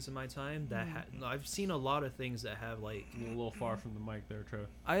movies in my time that I've seen a lot of things that have like. You're a little far from the mic there, Trev.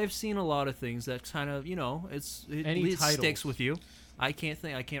 I have seen a lot of things that kind of it Any sticks titles? with you. I can't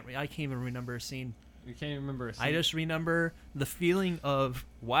even remember a scene. You can't even remember a scene. I just remember the feeling of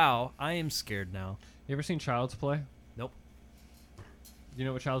wow, I am scared now. You ever seen Child's Play? Nope. You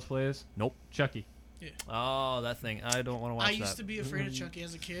know what Child's Play is? Nope. Chucky. Oh, that thing. I don't want to watch I that. used to be afraid of Chucky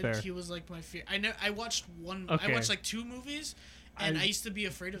as a kid. Fair. He was like my fear. I watched one. Okay. I watched like 2 movies, and I I- used to be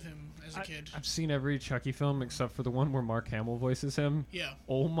afraid of him as a kid. I've seen every Chucky film except for the one where Mark Hamill voices him. Yeah.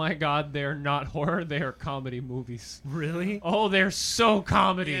 Oh my god, they're not horror, they are comedy movies. Really? Oh, they're so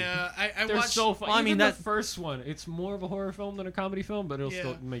comedy. Yeah, I They're watched. so fun. Well, I Even mean, the that- first one, it's more of a horror film than a comedy film, but it'll Yeah.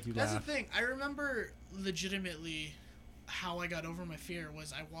 still make you That's laugh. the thing. I remember legitimately how I got over my fear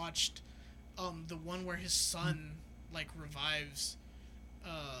was I watched the one where his son like revives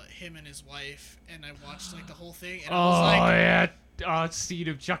him and his wife, and I watched like the whole thing, and I was Oh like, yeah, Seed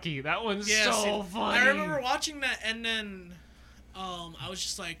of Chucky. That one's yeah, so see, funny. I remember watching that, and then I was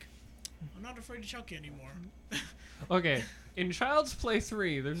just like, I'm not afraid of Chucky anymore. Okay, in Child's Play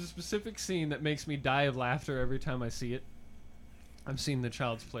 3, there's a specific scene that makes me die of laughter every time I see it. I've seen the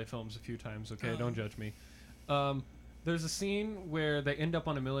Child's Play films a few times, okay? Don't judge me. There's a scene where they end up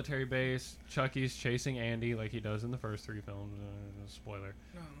on a military base. Chucky's chasing Andy like he does in the first 3 films. Spoiler.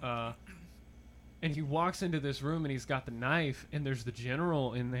 No. And he walks into this room and he's got the knife, and there's the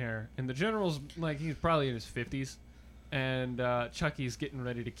general in there. And the general's like, he's probably in his 50s. And Chucky's getting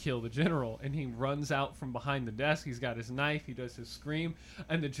ready to kill the general. And he runs out from behind the desk. He's got his knife. He does his scream.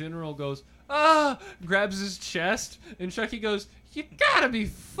 And the general goes, ah! Grabs his chest. And Chucky goes, you gotta be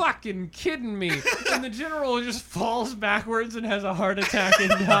fucking kidding me. And the general just falls backwards and has a heart attack and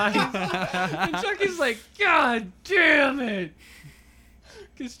dies. And Chucky's like, God damn it.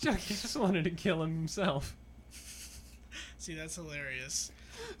 Because Chucky just wanted to kill him himself. See, that's hilarious.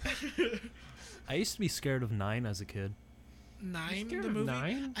 I used to be scared of 9 as a kid. 9, scared the of movie.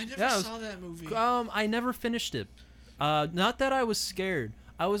 9? I never Yeah, I was- saw that movie. I never finished it. Not that I was scared.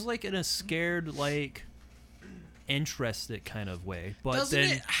 I was like in a scared, like, interested kind of way. But doesn't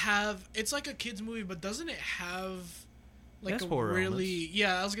then it have? It's like a kids movie, but doesn't it have like Has a horror really? elements.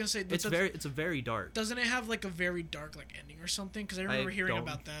 Yeah, I was gonna say it's a very dark. Doesn't it have like a very dark like ending or something? Because I remember hearing don't-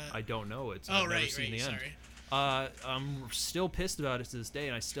 about that. I don't know. I've oh never right, seen right. the end. Sorry. I'm still pissed about it to this day,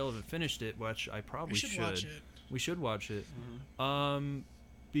 and I still haven't finished it, which I probably We should watch it. We should watch it.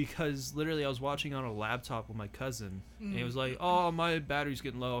 Because literally I was watching on a laptop with my cousin, and he was like, "Oh, my battery's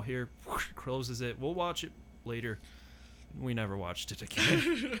getting low." Here, closes it. We'll watch it later. We never watched it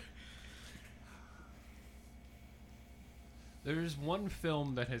again. There's one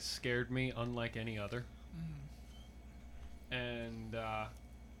film that has scared me unlike any other. And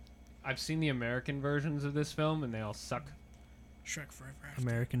I've seen the American versions of this film, and they all suck. Shrek Forever After.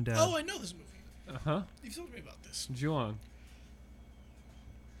 American Dad. Oh, I know this movie. Uh-huh. You've told me about this. Ju-on.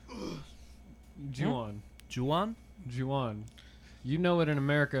 Ju-on. Juwan? Ju-on. You know it in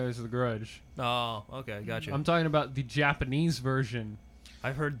America as The Grudge. Oh, okay, gotcha. I'm talking about the Japanese version.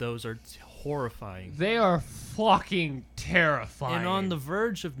 I've heard those are horrifying. They are fucking terrifying. And on the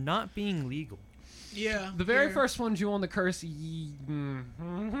verge of not being legal. Yeah. The very here. first one, Ju-on the Curse.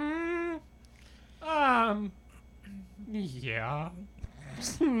 Yeah.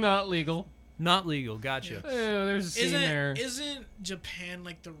 Not legal. Not legal, gotcha. There's a scene there. Isn't Japan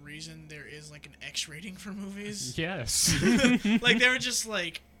like the reason there is like an X rating for movies? Yes. Like they were just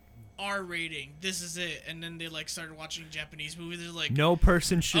like R rating. This is it, and then they like started watching Japanese movies. They're like, No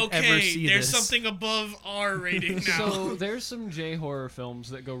person should okay, ever see there's this. something above R rating now. So there's some J horror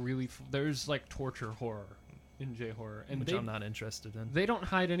films that go really. There's like torture horror in J horror, and Which I'm not interested in. they don't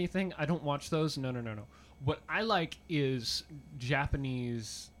hide anything. I don't watch those. No. What I like is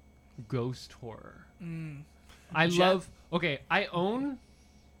Japanese ghost horror. I love. Okay, I own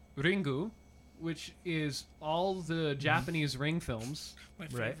Ringu, which is all the Japanese Ring films. My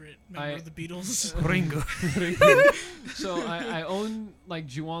Right. favorite member of the Beatles. Ringo. So I own like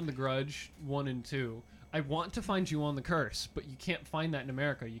Ju-on the Grudge 1 and 2. I want to find Ju-on the Curse, but you can't find that in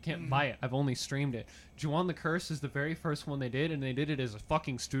America. You can't buy it. I've only streamed it. Ju-on the Curse is the very first one they did, and they did it as a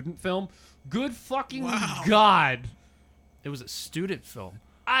fucking student film. Good fucking Wow. God. It was a student film.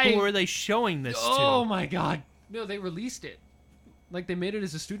 I Who were they showing this Oh to? my God. No, they released it. Like they made it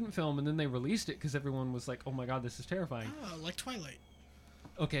as a student film, and then they released it because everyone was like, "Oh my God, this is terrifying." Oh, like Twilight.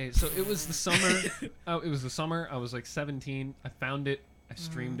 Okay, so it was the summer. It was the summer. I was like 17. I found it. I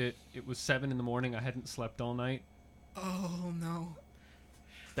streamed it. It was 7 in the morning. I hadn't slept all night. Oh no.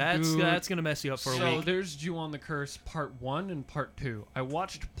 That's Dude. gonna mess you up for a So week. there's Ju-on the Curse Part 1 and Part 2. I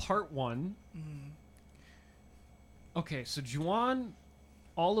watched Part 1. Okay, so Ju-on,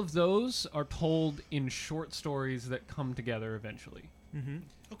 all of those are told in short stories that come together eventually. Mm-hmm.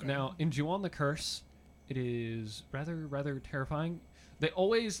 Okay. Now, in Ju-on the Curse, it is rather terrifying. They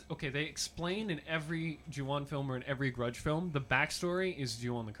always, they explain in every Ju-on film or in every Grudge film, the backstory is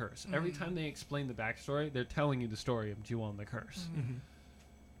Ju-on the Curse. Every time they explain the backstory, they're telling you the story of Ju-on the Curse.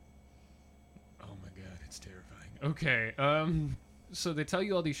 Oh my God, it's terrifying. Okay, so they tell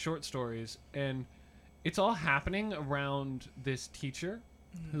you all these short stories, and it's all happening around this teacher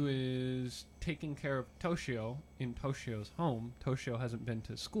who is taking care of Toshio in Toshio's home. Toshio hasn't been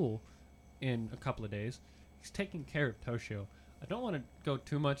to school in a couple of days. He's taking care of Toshio. I don't want to go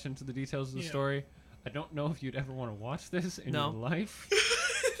too much into the details of the story. I don't know if you'd ever want to watch this in your life.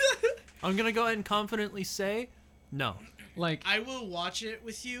 I'm gonna go ahead and confidently say, no. Like, I will watch it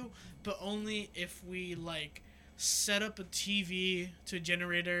with you, but only if we like set up a TV to a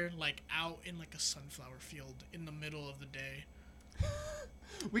generator like out in like a sunflower field in the middle of the day.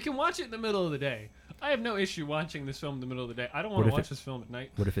 we can watch it in the middle of the day. I have no issue watching this film in the middle of the day. I don't want to watch this film at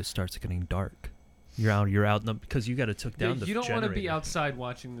night. What if it starts getting dark? You're out because you got to took down the you don't want to be generator. outside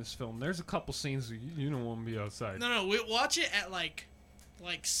watching this film. There's a couple scenes that you don't want to be outside. No, we watch it at like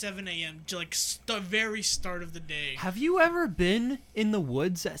 7 a.m. to like the very start of the day. Have you ever been in the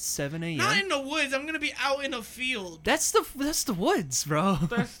woods at 7 a.m.? Not in the woods. I'm gonna be out in a field. That's the woods, bro.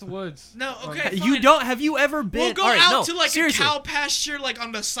 That's the woods. No, okay. You fine. don't. Have you ever been? We'll go all right, out no, to like seriously. a cow pasture, like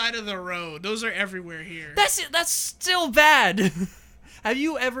on the side of the road. Those are everywhere here. That's it. That's still bad. Have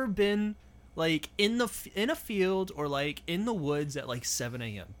you ever been like in a field or like in the woods at like 7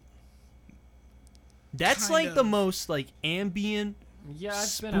 a.m.? That's Kind like the of. most like ambient, Yeah, I've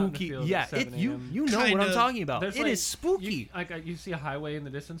spooky. been out in the field Yeah, at 7 you a.m. know Kind what I'm of. talking about. There's It like- is spooky. You see a highway in the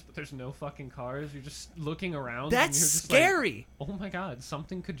distance, but there's no fucking cars. You're just looking around. and That's you're just scary. Like, oh my God,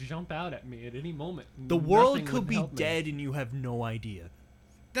 something could jump out at me at any moment. The world Nothing could would be help me. dead and you have no idea.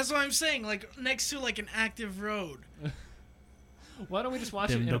 That's what I'm saying. Like next to like an active road. Why don't we just watch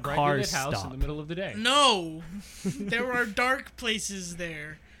Then it in the a brightly lit cars house in stop. the middle of the day? No, there are dark places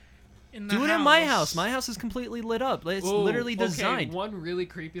there. In the Do it in my house. My house is completely lit up. It's Ooh, literally okay, designed. one really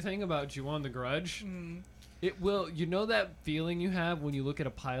creepy thing about Ju-on the Grudge. Mm. It will, you know that feeling you have when you look at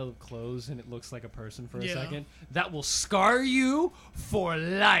a pile of clothes and it looks like a person for a Yeah. second? That will scar you for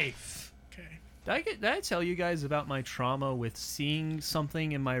life. Okay. Did I tell you guys about my trauma with seeing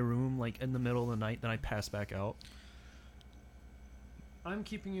something in my room like in the middle of the night, then I pass back out? I'm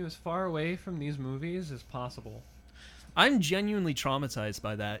keeping you as far away from these movies as possible. I'm genuinely traumatized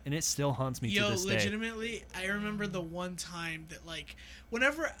by that, and it still haunts me to this day. Legitimately, I remember the one time that like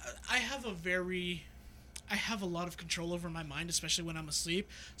whenever I have a very I have a lot of control over my mind, especially when I'm asleep.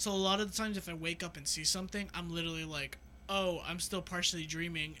 So a lot of the times if I wake up and see something, I'm literally like, oh, I'm still partially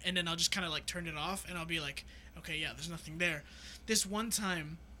dreaming, and then I'll just kind of like turn it off, and I'll be like, okay, yeah, there's nothing there. This one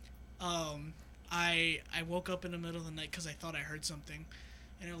time, I woke up in the middle of the night because I thought I heard something,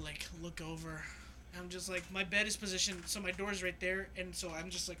 and I like look over. I'm just like, my bed is positioned, so my door's right there, and so I'm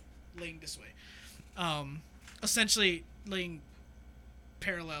just like laying this way, essentially laying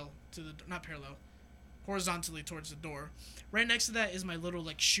parallel to the, not parallel, horizontally towards the door. Right next to that is my little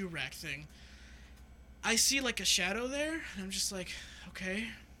like shoe rack thing. I see like a shadow there, and I'm just like, okay.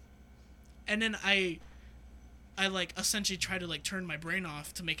 And then I like essentially try to like turn my brain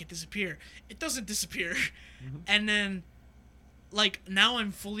off to make it disappear. It doesn't disappear. Mm-hmm. And then like now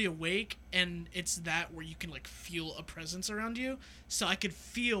I'm fully awake, and it's that where you can like feel a presence around you. So I could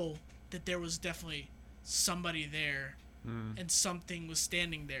feel that there was definitely somebody there, and something was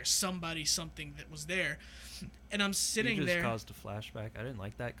standing there. Something that was there. And I'm sitting you just there. caused a flashback. I didn't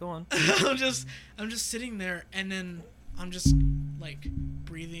like that. Go on. I'm just sitting there, and then I'm just like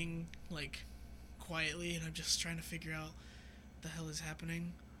breathing like quietly, and I'm just trying to figure out what the hell is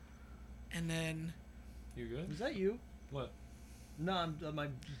happening. And then You good? Was that you? What? No,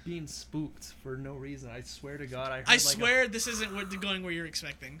 I'm being spooked for no reason. I swear to God, I heard I like swear this isn't going where you're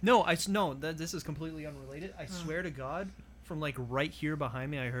expecting. No, this is completely unrelated. I swear to God, from like right here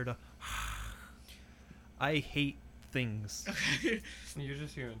behind me, I heard a. I hate things. Okay. You're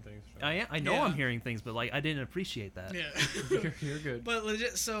just hearing things. I know Yeah. I'm hearing things, but like I didn't appreciate that. Yeah. You're good. But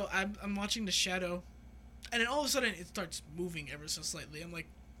legit, so I'm watching the shadow, and then all of a sudden it starts moving ever so slightly. I'm like,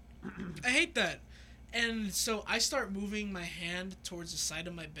 I hate that. And so I start moving my hand towards the side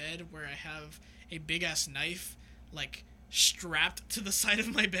of my bed where I have a big ass knife like strapped to the side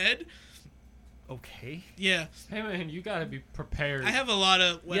of my bed. Okay. Yeah. Hey man, you gotta be prepared. I have a lot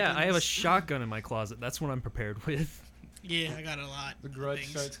of weapons. Yeah, I have a shotgun in my closet. That's what I'm prepared with. Yeah, I got a lot. The of grudge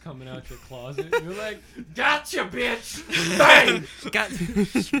things. starts coming out your closet. You're like, gotcha, bitch! Bang!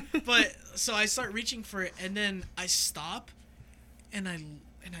 Got. But so I start reaching for it, and then I stop, and I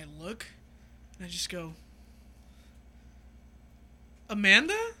look, and I just go,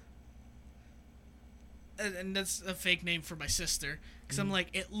 Amanda? And that's a fake name for my sister, because I'm like,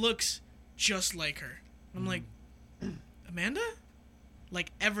 it looks just like her. I'm like, Amanda?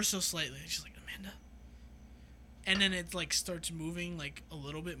 Like ever so slightly. She's like, Amanda? And then it like starts moving like a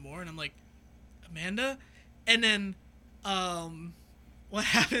little bit more, and I'm like, Amanda? And then what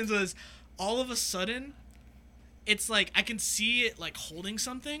happens was all of a sudden it's like I can see it like holding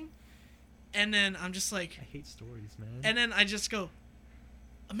something, and then I'm just like, I hate stories, man. and then I just go,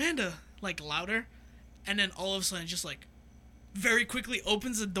 Amanda, like louder, and then all of a sudden it just like very quickly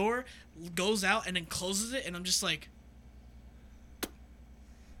opens the door, goes out, and then closes it, and I'm just like,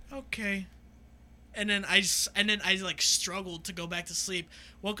 okay. And then I like struggled to go back to sleep.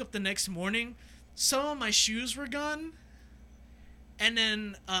 Woke up the next morning, some of my shoes were gone. And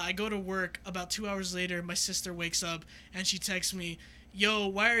then I go to work. About 2 hours later, my sister wakes up and she texts me, "Yo,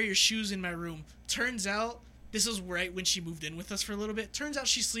 why are your shoes in my room?" Turns out this was right when she moved in with us for a little bit. Turns out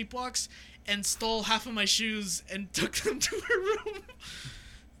she sleepwalks and stole half of my shoes and took them to her room.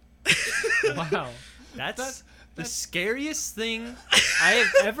 Wow. That's the scariest thing I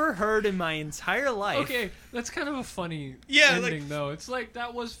have ever heard in my entire life. Okay, that's kind of a funny Yeah, like- ending, though. It's like,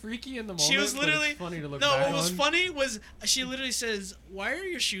 that was freaky in the moment, She was but literally it's funny to look no. back What was on. funny was she literally says, "Why are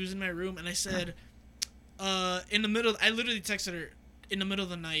your shoes in my room?" And I said, in the middle. I literally texted her in the middle of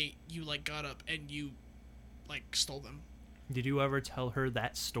the night. You like got up and you like stole them. Did you ever tell her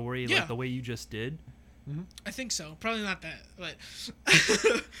that story Yeah. like the way you just did? I think so. Probably not that, but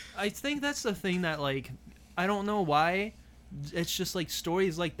I think that's the thing that like I don't know why. It's just like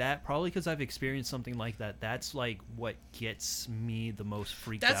stories like that. Probably because I've experienced something like that. That's like what gets me the most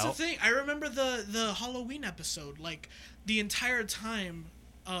freaked that's out. the thing. I remember the Halloween episode. Like the entire time,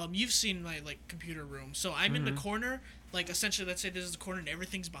 you've seen my like computer room. So I'm in the corner. Like essentially, let's say this is the corner and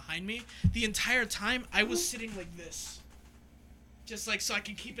everything's behind me. The entire time I was sitting like this, just like so I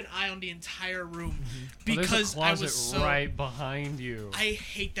can keep an eye on the entire room because There's a I closet was so. right behind you. I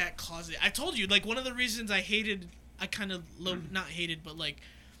hate that closet. I told you, like one of the reasons I hated, I kind of not hated, but like,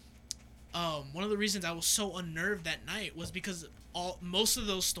 one of the reasons I was so unnerved that night was because most of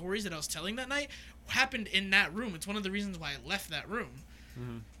those stories that I was telling that night happened in that room. It's one of the reasons why I left that room.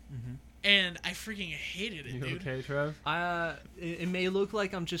 And I freaking hated it, You dude. okay, Trev? It may look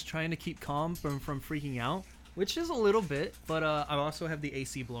like I'm just trying to keep calm from freaking out, which is a little bit, but I also have the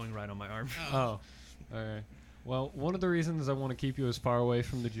AC blowing right on my arm. Oh, alright. Well, one of the reasons I want to keep you as far away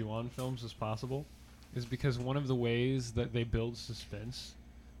from the Ju-on films as possible is because one of the ways that they build suspense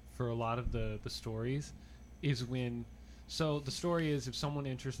for a lot of the stories is when. So the story is if someone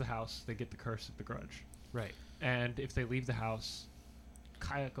enters the house, they get the curse of the grudge. Right. And if they leave the house,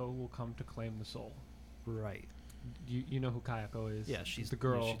 Kayako will come to claim the soul. Right. You know who Kayako is? Yeah, she's the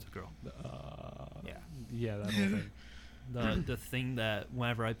girl. Yeah, she's the girl. Yeah. Yeah, that whole thing. The thing that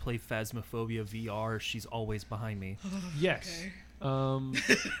whenever I play Phasmophobia VR, she's always behind me. Yes.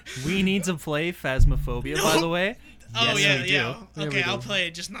 Okay. We need to play Phasmophobia, by the way. Oh, Yes, yeah, we do. yeah. Yeah, Okay, we I'll do. play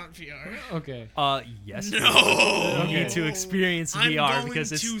it, just not VR. Okay. Yes. No. We need to experience I'm VR going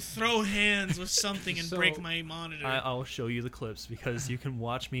because it's. to throw hands with something and So- break my monitor. I'll show you the clips because you can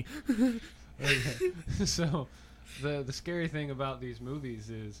watch me. Okay. So, the scary thing about these movies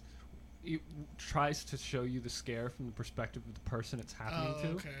is it tries to show you the scare from the perspective of the person it's happening Oh, to.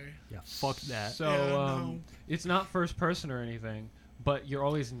 okay. Yeah, fuck that. So, Yeah, no. it's not first person or anything, but you're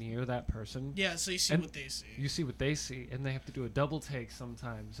always near that person. Yeah, so you see And what they see. You see what they see, and they have to do a double take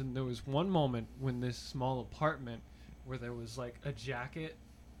sometimes. And there was one moment when this small apartment where there was like a jacket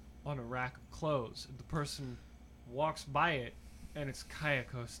on a rack of clothes. And the person walks by it, and it's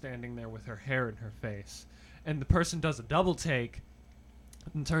Kayako standing there with her hair in her face. And the person does a double take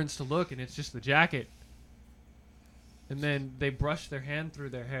and turns to look, and it's just the jacket. And then they brush their hand through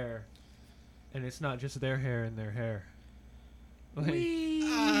their hair, and it's not just their hair in their hair. Like,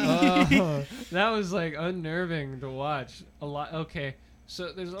 oh, that was like unnerving to watch. A lot. Okay,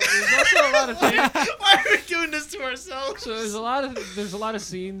 so there's also a lot of things. Why are we doing this to ourselves? So there's a lot of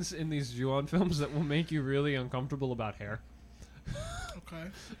scenes in these Ju-on films that will make you really uncomfortable about hair. Okay.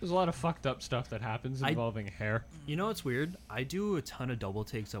 There's a lot of fucked up stuff that happens involving hair. You know what's weird? I do a ton of double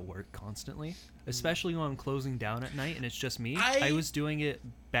takes at work constantly, especially when I'm closing down at night and it's just me. I was doing it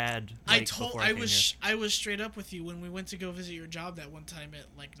bad. Like, before I was straight up with you when we went to go visit your job that one time at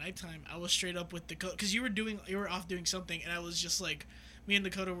like nighttime. I was straight up with Dakota because you were off doing something, and I was just like, me and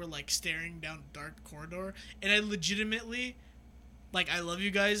Dakota were like staring down a dark corridor, and I legitimately, like, I love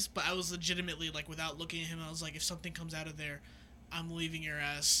you guys, but I was legitimately like, without looking at him, I was like, if something comes out of there, I'm leaving your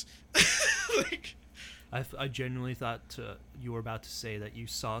ass. Like, I genuinely thought you were about to say that you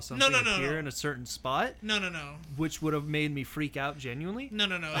saw something appear in a certain spot. no. Which would have made me freak out genuinely. No.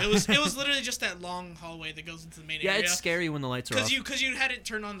 It was literally just that long hallway that goes into the main area. Yeah, it's scary when the lights are off. Because you hadn't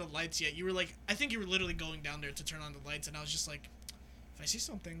turned on the lights yet. You were like, I think you were literally going down there to turn on the lights, and I was just like, if I see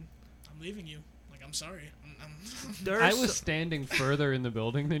something, I'm leaving you. Like, I'm sorry. I was standing further in the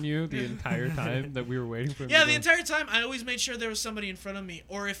building than you the entire time that we were waiting for him. Yeah, to the go. entire time I always made sure there was somebody in front of me,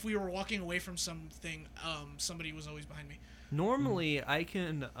 or if we were walking away from something, somebody was always behind me. Normally, I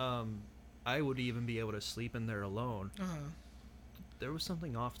can. I would even be able to sleep in there alone. There was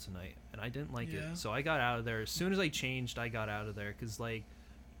something off tonight, and I didn't like it. So I got out of there. As soon as I changed, I got out of there because like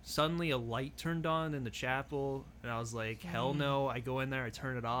suddenly a light turned on in the chapel, and I was like, hell no. I go in there, I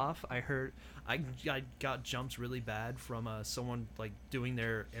turn it off. I got jumped really bad from someone like doing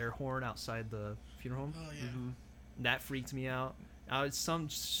their air horn outside the funeral home. Oh yeah. That freaked me out.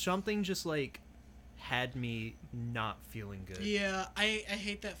 Something just like had me not feeling good. Yeah, I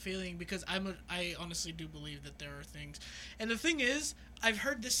hate that feeling because I honestly do believe that there are things, and the thing is, I've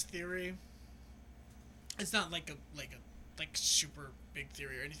heard this theory. It's not like a super big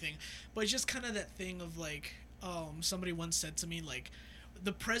theory or anything, but it's just kind of that thing of like, somebody once said to me like,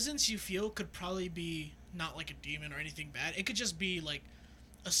 the presence you feel could probably be not like a demon or anything bad. It could just be like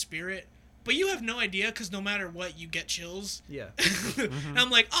a spirit, but you have no idea because no matter what, you get chills. Yeah. And I'm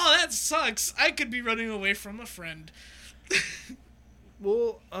like, oh, that sucks. I could be running away from a friend.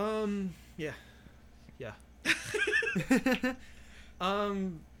 Well, yeah.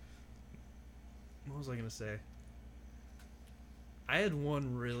 What was I gonna say? I had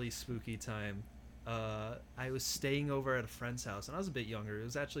one really spooky time. I was staying over at a friend's house, and I was a bit younger. It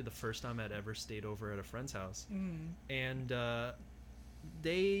was actually the first time I'd ever stayed over at a friend's house, and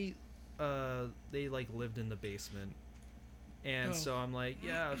they like lived in the basement. And so I'm like,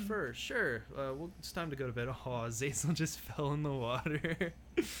 yeah, sure. Well, it's time to go to bed. Oh, Zazel just fell in the water.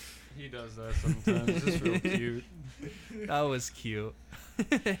 He does that sometimes. It's real cute. That was cute.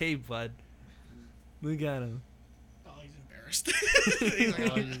 Hey, bud. Look at him. Oh, he's embarrassed. He's Oh,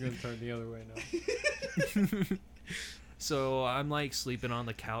 like, you're gonna turn the other way now. So I'm like sleeping on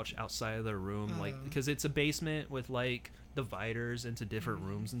the couch outside of their room, like because it's a basement with like dividers into different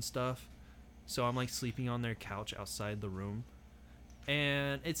rooms and stuff. So I'm like sleeping on their couch outside the room,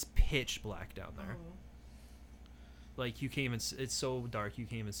 and it's pitch black down there. Like you can't even. It's so dark you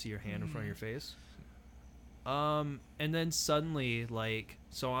can't even see your hand in front of your face. And then suddenly, like,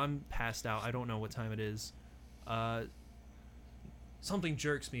 so I'm passed out. I don't know what time it is. Something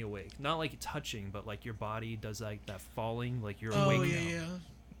jerks me awake. Not like touching, but like your body does like that falling, like you're awake now. yeah.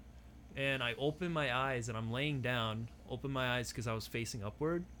 and I open my eyes, and I'm laying down. Open my eyes because I was facing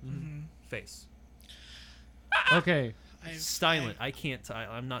upward. Mhm. Face. Okay, Silent. I can't.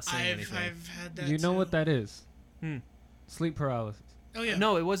 I'm not saying anything. I've had that. you know too. what that is? Hmm. Sleep paralysis. Oh yeah.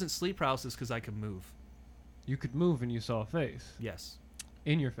 No, it wasn't sleep paralysis because I could move. You could move and you saw a face Yes.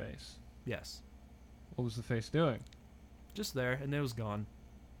 in your face. Yes. What was the face doing? Just there, and it was gone.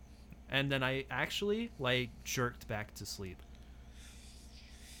 And then I actually like jerked back to sleep.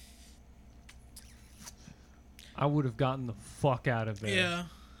 I would have gotten the fuck out of there. Yeah.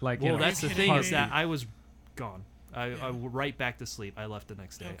 Like, Well, in a that's the kidding thing me? is that I was gone. I Yeah. right back to sleep. I left the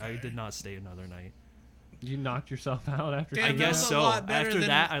next day. I Okay. did not stay another night. You knocked yourself out after. Damn, I seeing that guess was a so. lot better After than-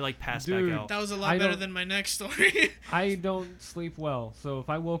 that, I like passed Dude, back out. That was a I lot better don't- than my next story. I don't sleep well, so if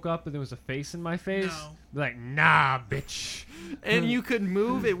I woke up and there was a face in my face, No. I'd be like, nah, bitch. And you could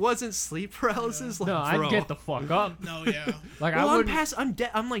move. It wasn't sleep paralysis. Like, No, bro. I'd get the fuck up. No, yeah. Like, Well, I I'm wouldn't. past. I'm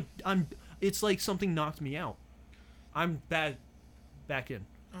dead. I'm. It's like something knocked me out. I'm bad. Back in.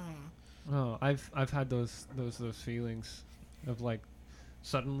 Oh, I've had those feelings of like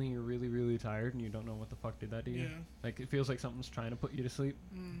suddenly you're really really tired and you don't know what the fuck did that to you. Yeah. Like it feels like something's trying to put you to sleep.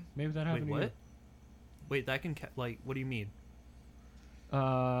 Mm. Maybe that Wait, happened to what? Wait, that can like. What do you mean? you.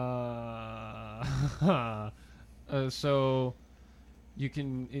 So you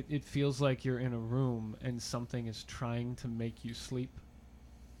can. It feels like you're in a room and something is trying to make you sleep.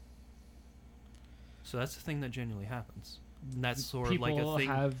 So that's the thing that genuinely happens. And that's sort of People like a thing.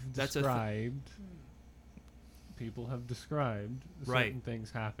 have that's a described. People have described Right. certain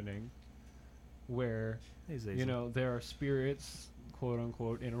things happening where Hey, Zazel. you know there are spirits, quote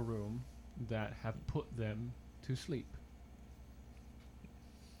unquote, in a room that have put them to sleep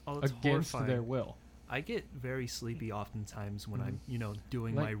Oh, that's against horrifying. their will. I get very sleepy oftentimes when I'm, Mhm.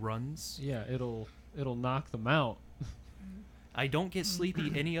 doing Like- my runs. Yeah, it'll knock them out. I don't get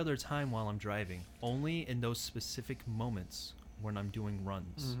sleepy any other time while I'm driving. Only in those specific moments when I'm doing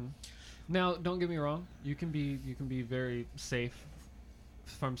runs. Now, don't get me wrong. You can be very safe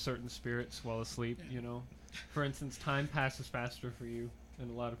from certain spirits while asleep. Yeah. You know, for instance, time passes faster for you in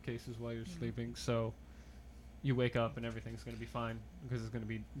a lot of cases while you're sleeping. So you wake up and everything's going to be fine because it's going to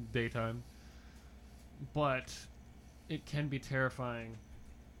be daytime. But it can be terrifying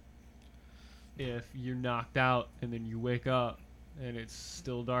if you're knocked out and then you wake up and it's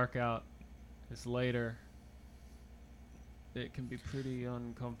still dark out. It's later. It can be pretty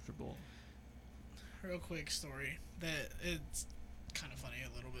uncomfortable. Real quick story that it's kind of funny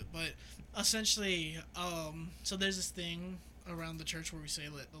a little bit, but essentially, so there's this thing around the church where we say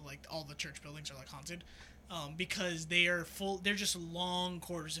that like all the church buildings are like haunted, because they are full. They're just long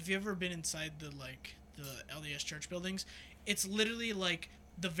corridors. If you ever been inside the LDS church buildings, it's literally like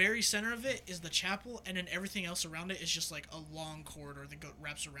the very center of it is the chapel, and then everything else around it is just like a long corridor that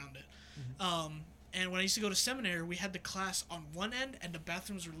wraps around it. And when I used to go to seminary, we had the class on one end, and the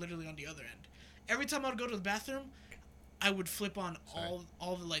bathrooms were literally on the other end. Every time I would go to the bathroom, I would flip on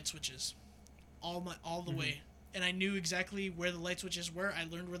all the light switches, all the way, and I knew exactly where the light switches were. I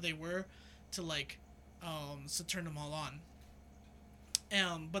learned where they were to to turn them all on.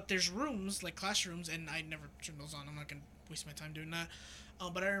 But there's rooms like classrooms, and I never turn those on. I'm not gonna waste my time doing that.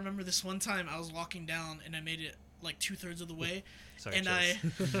 But I remember this one time I was walking down, and I made it like 2/3 of the way, Sorry, and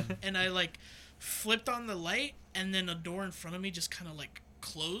Chase. and I like flipped on the light, and then a door in front of me just kind of like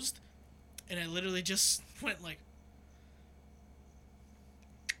closed, and I literally just went like,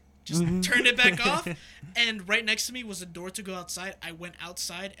 just turned it back off, and right next to me was a door to go outside. I went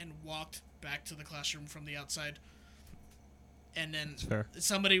outside and walked back to the classroom from the outside, and then That's fair.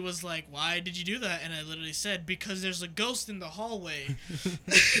 somebody was like, "Why did you do that?" And I literally said, "Because there's a ghost in the hallway."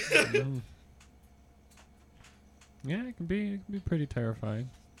 Yeah, it can be pretty terrifying.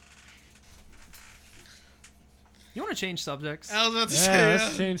 You want to change subjects? I was about to Yeah, say,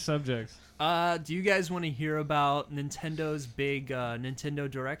 let's change subjects. Do you guys want to hear about Nintendo's big Nintendo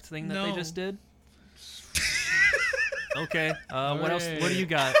Direct thing that they No. just did? Okay. What else? What do Hooray. you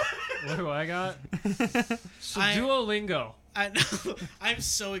got? What do I got? So I- Duolingo. I know. I'm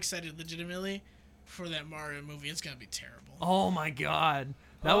so excited, legitimately, for that Mario movie. It's gonna be terrible. Oh my God.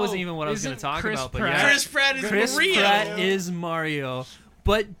 That wasn't even what I was going to isn't talk Chris about, but Pratt- yeah. Chris Pratt is Chris Mario. Pratt is Mario,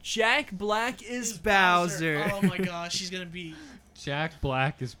 but Jack Black is Bowser. Oh my gosh, he's gonna be. Jack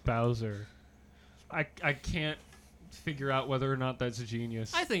Black is Bowser. I can't figure out whether or not that's a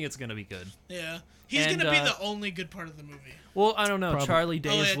genius. I think it's going to be good. Yeah, he's And, gonna be the only good part of the movie. Well, I don't know. Probably. Charlie Day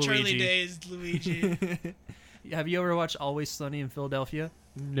Oh is yeah, Luigi. Charlie Day is Luigi. Have you ever watched Always Sunny in Philadelphia?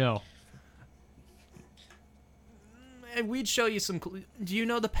 No. And we'd show you some. Do you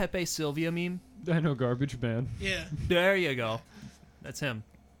know the Pepe Sylvia meme? I know Garbage Man. Yeah, There you go. That's him.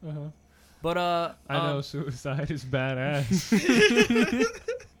 Uh-huh. But I know suicide is badass.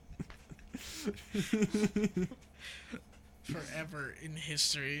 Forever in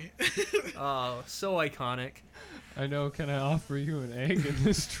history. Oh, so iconic. I know. Can I offer you an egg in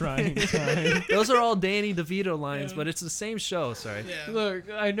this trying time? Those are all Danny DeVito lines, Yeah. but it's the same show. Sorry. Yeah. Look,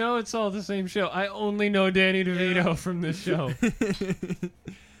 I know it's all the same show. I only know Danny DeVito from this show.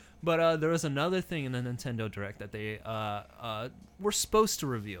 But there was another thing in the Nintendo Direct that they were supposed to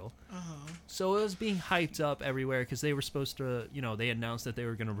reveal. So it was being hyped up everywhere because they were supposed to, they announced that they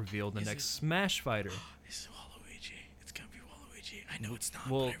were going to reveal the Is next it- Smash Fighter. Is it Waluigi? It's gonna be Waluigi. I know it's not.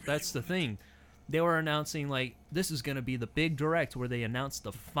 Well, but I really that's the want it. thing. They were announcing, like, this is going to be the big Direct where they announce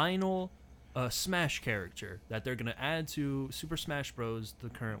the final Smash character that they're going to add to Super Smash Bros., the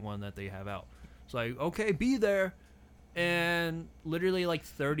current one that they have out. It's like, okay, be there. And literally, like,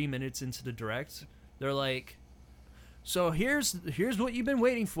 30 minutes into the Direct, they're like, so here's what you've been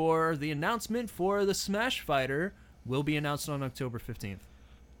waiting for. The announcement for the Smash Fighter will be announced on October 15th.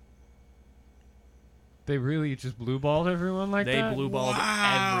 They really just blue balled everyone like They that? blue balled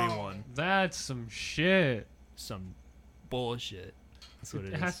Wow. everyone. That's some shit. Some bullshit. That's what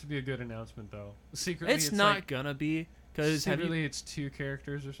It it has is. to be a good announcement, though. Secretly, It's not like, gonna be because secretly it's 2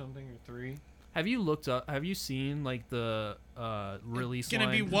 characters or something, or 3. have you looked up? Have you seen like the release It's gonna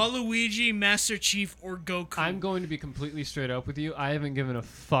line? be Waluigi, Master Chief, or Goku. I'm going to be completely straight up with you. I haven't given a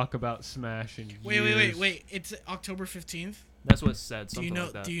fuck about Smash in years. Wait. It's October 15th. That's what it said. Do Something you know?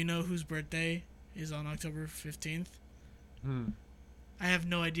 like that. Do you know whose birthday is on October 15th? Hmm. I have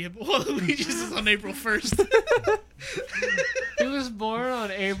no idea, but Waluigi's is on April 1st. He was born on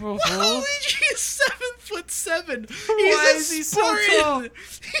April Fool's. Waluigi is 7'7". Why He's is a he so Spartan. tall?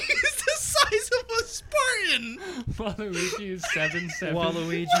 He's the size of a Spartan. Waluigi is 7'7".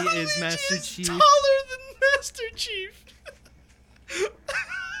 Waluigi is Master is Chief. taller than Master Chief.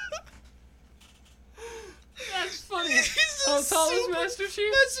 That's funny. He's How a tall is super- Master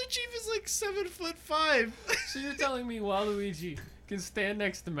Chief? Master Chief is like 7'5". So you're telling me Waluigi can stand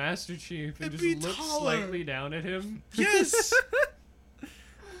next to Master Chief and And just be look taller. slightly down at him? Yes.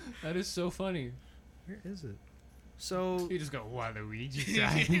 That is so funny. Where is it? So You just go Waluigi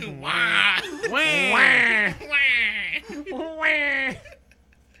time. Wah.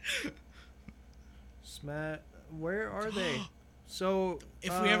 where are they? So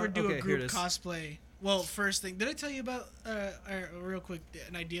If we ever do okay, a here it group is. cosplay, well, first thing, did I tell you about real quick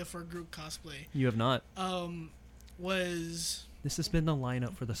an idea for a group cosplay? You have not. Was This has been the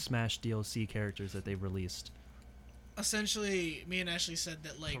lineup for the Smash DLC characters that they've released. essentially me and Ashley said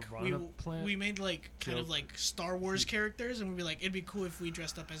that like Piranha Plant? we made like kind of Joke. like Star Wars characters, and we'd be like, it'd be cool if we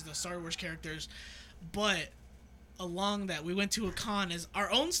dressed up as the Star Wars characters, but along that we went to a con as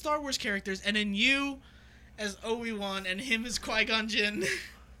our own Star Wars characters, and then you as Obi-Wan and him as Qui-Gon Jinn.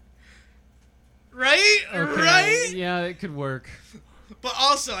 Right? Okay, Right? yeah, it could work. But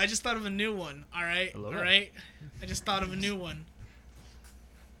also, I just thought of a new one. All right, I love all it. right. I just thought of a new one.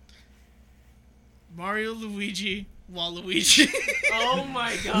 Mario, Luigi, Waluigi. Oh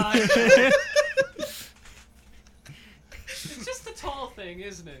my god. It's just the tall thing,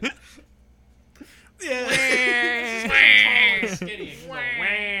 isn't it? Yeah. Tall and skinny.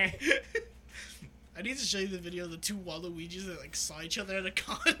 and go, I need to show you the video of the two Waluigis that like saw each other at a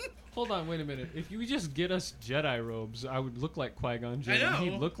con. Hold on, wait a minute. If you just get us Jedi robes, I would look like Qui-Gon Jinn. I And he'd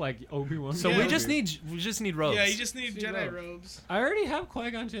know. look like Obi-Wan. So Yeah. we Kenobi. just need robes. Yeah, you just need See Jedi robes. robes. I already have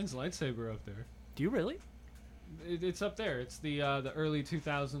Qui-Gon Jinn's lightsaber up there. Do you really? It's up there. It's the early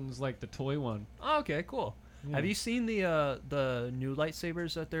 2000s, like the toy one. Oh, okay, cool. Yeah. Have you seen the new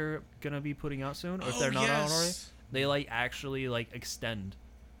lightsabers that they're gonna be putting out soon, or if they're not out already? They like actually like extend.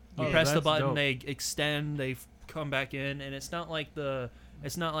 You Oh, press the that's button, dope. they extend, they come back in, and it's not like the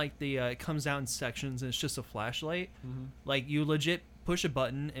it comes out in sections and it's just a flashlight. Mhm. Like you legit push a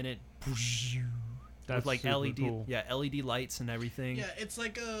button and it with That's like super LED cool. LED lights and everything. Yeah, it's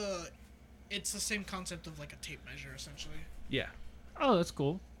like it's the same concept of like a tape measure essentially. Yeah. Oh, that's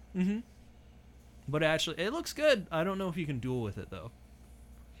cool. Mm-hmm. But actually, it looks good. I don't know if you can duel with it though.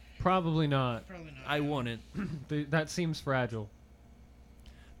 Probably not. Probably not. I wouldn't. That seems fragile.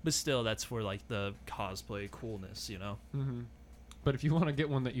 But still, that's for like the cosplay coolness, you know. Mm-hmm. But if you want to get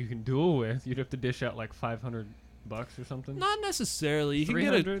one that you can duel with, you'd have to dish out like $500 or something. Not necessarily. You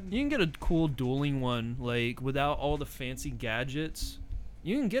can get a cool dueling one like without all the fancy gadgets.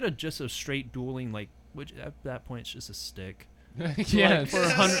 You can get just a straight dueling like, which at that point it's just a stick. Yeah, like, for for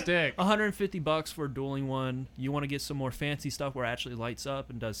 $100 stick. $150 for a dueling one. You want to get some more fancy stuff where it actually lights up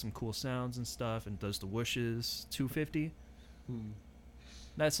and does some cool sounds and stuff and does the whooshes. $250. Hmm.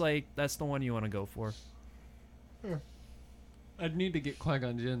 That's the one you want to go for. I'd need to get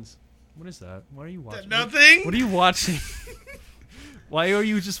Qui-Gon Jinn's. What is that? What are you watching? Nothing. What are you watching? Why are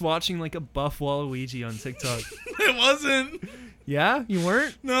you just watching like a buff Waluigi on TikTok? It wasn't. Yeah, you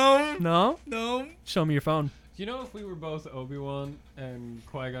weren't. No. No. No. Show me your phone. You know, if we were both Obi-Wan and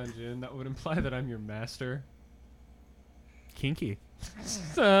Qui-Gon Jinn, that would imply that I'm your master. Kinky.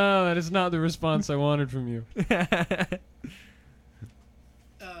 That is not the response I wanted from you.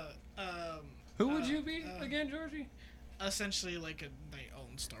 Who would you be again, Georgie? Essentially, like my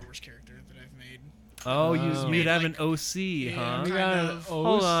own Star Wars character that I've made. Oh, Oh. you'd have an Like- OC, Yeah, huh? We kind got an of.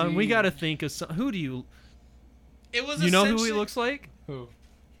 Hold on, we OC. gotta think of some. Who do you? It was. You know who he essentially- looks like? Who?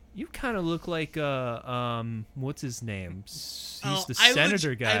 You kind of look like what's his name? He's Oh, the I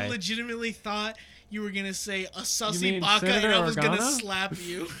senator guy. I legitimately thought you were gonna say a sussy mean baka, and Senator I was gonna Organa? slap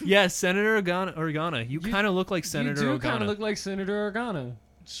you. Yeah, Senator Organa. You kind of look like Senator You do kind Organa. of look like Senator Organa. I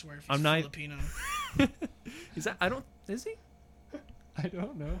swear, if he's I'm not- Filipino. Is that? I don't. Is he? I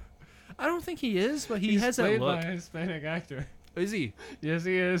don't know. I don't think he is, but he He's has that played look. by a Hispanic actor. Is he? Yes,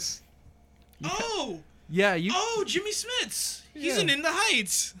 he is. Oh, Yeah, you. oh, Jimmy Smits. He's Yeah. in the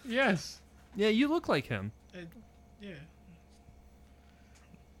Heights. Yes. Yeah, you look like him. Yeah,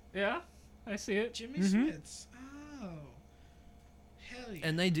 Yeah, I see it. Jimmy Mhm. Smits. Oh, hell yeah.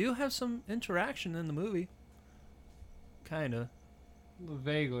 And they do have some interaction in the movie. Kinda,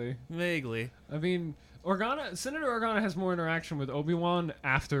 Vaguely. vaguely. I mean, Senator Organa has more interaction with Obi-Wan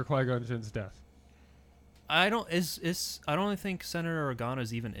after Qui-Gon Jinn's death. I don't. I don't think Senator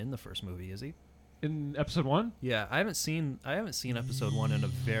Organa's even in the first movie, is he? In episode 1? Yeah, I haven't seen episode 1 in a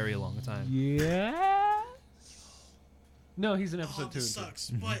very long time. Yeah. No, he's in Oh, episode 2. this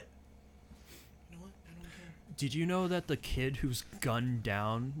sucks. Mhm. But you know what? I don't care. Did you know that the kid who's gunned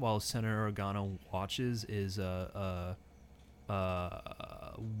down while Senator Organa watches is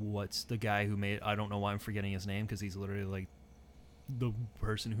what's the guy who made? I don't know why I'm forgetting his name because he's literally like the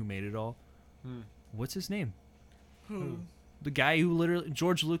person who made it all. Hmm. What's his name? Who? The guy who literally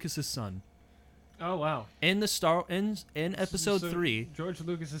George Lucas's son Oh, wow. in the in episode So 3. George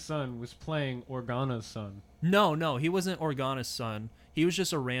Lucas's son was playing Organa's son. No, he wasn't Organa's son. He was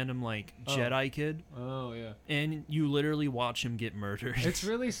just a random like Oh. Jedi kid, Oh, yeah. and you literally watch him get murdered. It's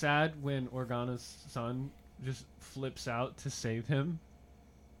really sad when Organa's son just flips out to save him,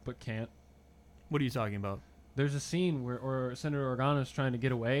 but can't. What are you talking about? There's a scene where Senator Organa's trying to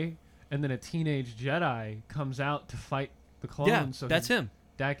get away, and then a teenage Jedi comes out to fight the clones. Yeah, so that's he's him.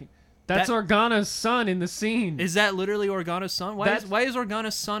 That's Organa's son in the scene. Is that literally Organa's son? Why That's- is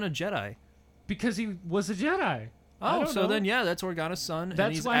Organa's son a Jedi? because he was a Jedi. I Oh, don't so know. then yeah, that's Organa's son. and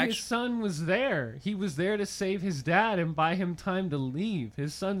That's he's why his son was there. He was there to save his dad and buy him time to leave.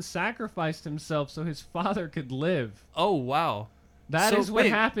 His son sacrificed himself so his father could live. Oh wow. That So, is what wait.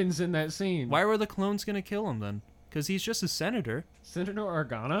 happens in that scene. Why were the clones gonna kill him then? Because he's just a senator. Senator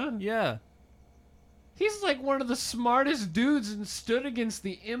Organa? Yeah. He's like one of the smartest dudes and stood against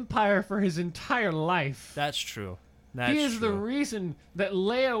the Empire for his entire life. That's true. That's He is the true. reason that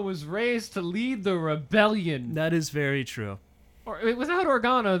Leia was raised to lead the rebellion. That is very true. Or, without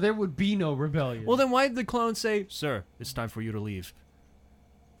Organa, there would be no rebellion. Well, then why did the clones say, "Sir, it's time for you to leave"?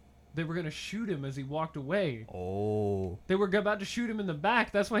 They were going to shoot him as he walked away. Oh. They were about to shoot him in the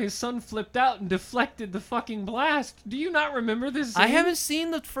back. That's why his son flipped out and deflected the fucking blast. Do you not remember this scene? I haven't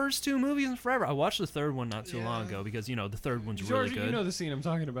seen the first 2 movies in forever. I watched the third one not too long Yeah. ago because the third one's George, really good. you know the scene I'm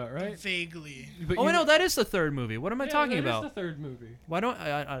talking about, right? Vaguely. But Oh, you- I know that is the third movie. What am I Yeah, talking that is about? the third movie. Why don't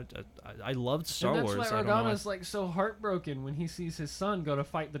I loved Star and Wars. that's I why don't know why. Organa's like so heartbroken when he sees his son go to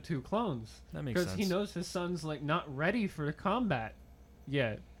fight the 2 clones. That makes Because sense. he knows his son's like not ready for combat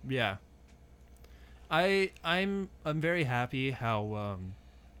yet. Yeah. I'm very happy how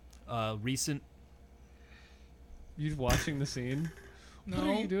recent. You watching the scene? What are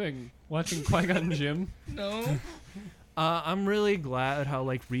No. you doing? Watching Qui-Gon Jinn? No. I'm really glad how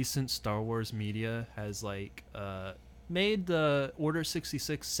like recent Star Wars media has like made the Order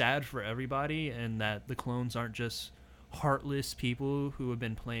 66 sad for everybody, and that the clones aren't just heartless people who have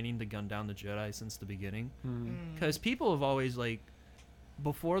been planning to gun down the Jedi since the beginning. Because people have always like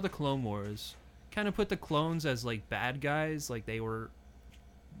before the Clone Wars kind of put the clones as like bad guys, like they were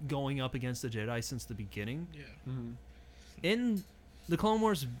going up against the Jedi since the beginning. Yeah. Mhm. In the Clone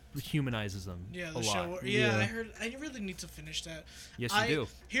Wars humanizes them Yeah, a the lot. show. Yeah, Yeah. I heard. I really need to finish that. Yes, you do.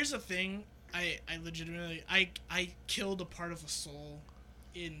 Here's the thing. I legitimately I killed a part of a soul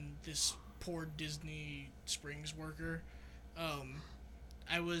in this poor Disney Springs worker.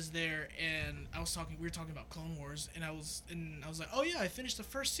 I was there and we were talking about Clone Wars, and I was like, oh yeah, I finished the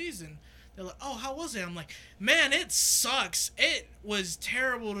first season. They're like, oh, how was it? I'm like, man, it sucks. It was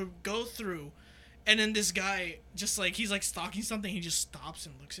terrible to go through. And then this guy just like he's like stalking something. He just stops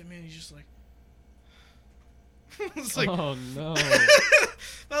and looks at me, and he's just like. It's like, oh no.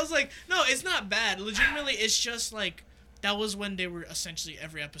 I was like, no, it's not bad. Legitimately, it's just like that was when they were essentially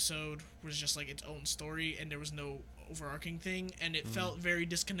every episode was just like its own story, and there was no overarching thing, and it felt very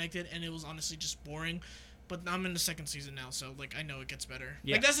disconnected, and it was honestly just boring. But I'm in the second season now, so like I know it gets better.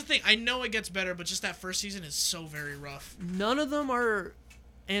 Yeah. Like that's the thing, I know it gets better, but just that first season is so very rough. None of them are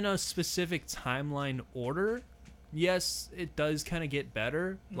in a specific timeline order. Yes, it does kind of get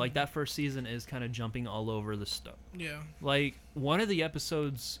better. Like that first season is kind of jumping all over the stuff. Yeah. Like one of the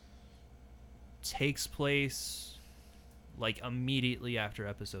episodes takes place like immediately after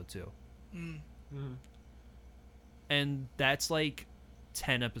episode 2. Mm. Mhm. And that's like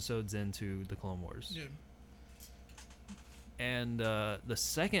 10 episodes into the Clone Wars. Yeah. And the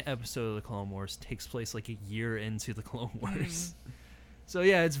second episode of the Clone Wars takes place like a year into the Clone Wars. So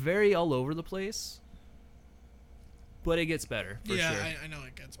yeah, it's very all over the place. But it gets better for Yeah, sure. I know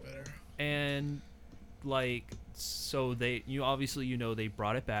it gets better. And like so they they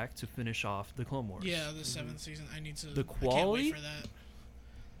brought it back to finish off the Clone Wars. Yeah, the seventh season. I need to. The I can't quality? wait for that.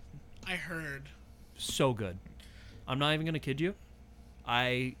 I heard. So good. I'm not even gonna kid you.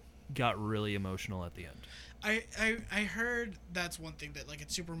 I got really emotional at the end. I heard that's one thing that like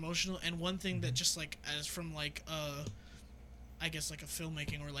it's super emotional, and one thing that just like as from like I guess like a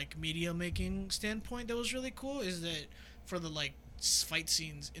filmmaking or like media making standpoint that was really cool is that for the like fight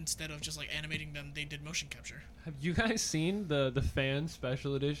scenes, instead of just like animating them, they did motion capture. Have you guys seen the fan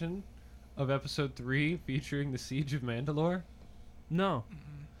special edition of episode 3 featuring the Siege of Mandalore? No.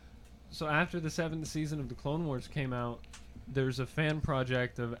 So after the 7th season of the Clone Wars came out, there's a fan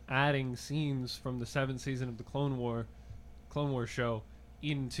project of adding scenes from the 7th season of the Clone Wars show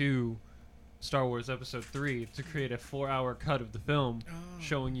into Star Wars Episode 3 to create a 4-hour cut of the film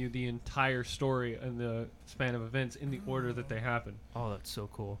showing you the entire story and the span of events in the order that they happen. Oh, that's so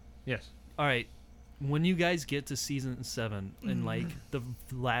cool. Yes. All right. When you guys get to season 7 and like the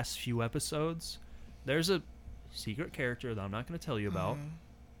last few episodes, there's a secret character that I'm not going to tell you about.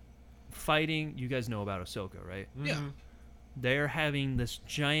 Fighting, you guys know about Ahsoka, right? Yeah. They're having this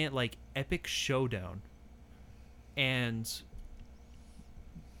giant like epic showdown, and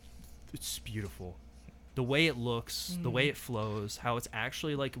it's beautiful. The way it looks, the way it flows, how it's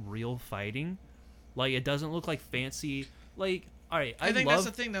actually like real fighting. Like it doesn't look like fancy. Like all right, I think love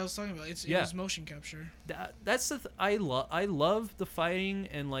that's the thing that I was talking about. It Yeah. was motion capture. that's the I love the fighting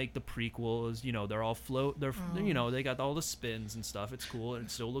and like the prequels. You know, they're all you know, they got all the spins and stuff. It's cool and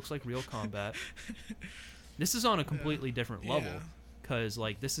it still looks like real combat. This is on a completely different level. Yeah. Cause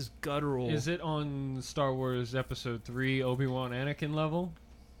like this is guttural. Is it on Star Wars Episode 3 Obi-Wan Anakin level?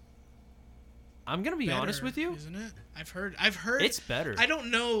 I'm gonna be honest Better, with you. isn't it? I've heard It's better. I don't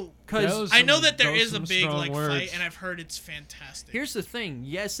know. Because I know that there those is a some big strong like words. fight, and I've heard it's fantastic. here's the thing.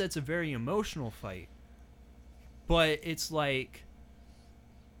 Yes, that's a very emotional fight, but it's like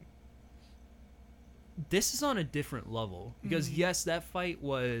this is on a different level because yes, that fight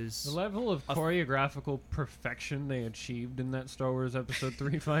was. The level of choreographical perfection they achieved in that Star Wars Episode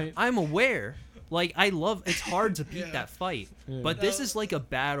 3 fight. I'm aware. Like I love. It's hard to beat Yeah. that fight, Yeah. but this is like a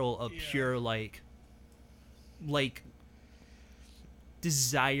battle of Yeah. pure like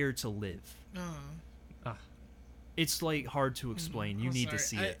desire to live. It's like hard to explain. You I'm need to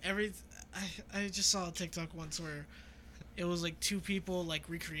sorry. see it. I just saw a TikTok once where it was like two people like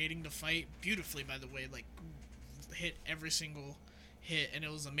recreating the fight beautifully, by the way, like hit every single hit, and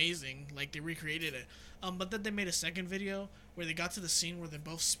it was amazing. Like they recreated it. But then they made a second video where they got to the scene where they're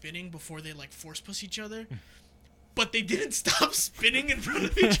both spinning before they like force push each other. But they didn't stop spinning in front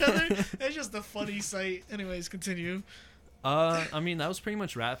of each other. That's just a funny sight. Anyways, continue. I mean, that was pretty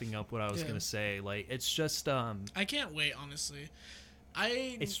much wrapping up what I was Yeah. gonna say. Like, it's just I can't wait, honestly.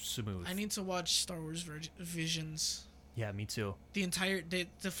 it's smooth. I need to watch Star Wars Visions. Yeah, me too. The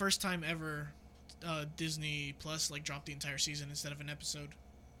first time ever Disney Plus like dropped the entire season instead of an episode.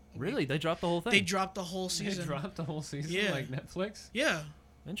 Really, they dropped the whole thing. They dropped the whole They season. dropped the whole season Yeah. like Netflix? Yeah.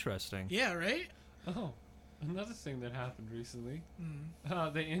 Interesting. Yeah, right? Oh, another thing that happened recently.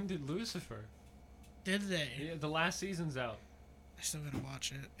 Mm. They ended Lucifer. Did they? Yeah, the last season's out. I still gotta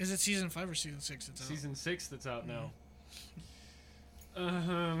watch it. Is it season 5 or season 6 it's out? Season 6 that's out now.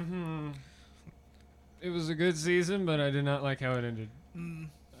 It was a good season, but I did not like how it ended. Mm,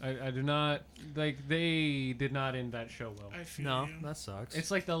 I do not like. They did not end that show well. I feel No, you. that sucks.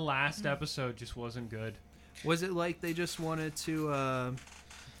 It's like the last episode just wasn't good. Was it like they just wanted to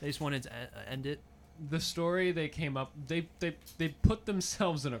end it? The story they came up, they put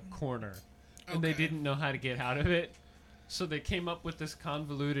themselves in a corner, and they Okay. didn't know how to get out of it. So they came up with this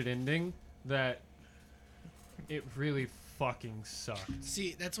convoluted ending that it really fucking sucked.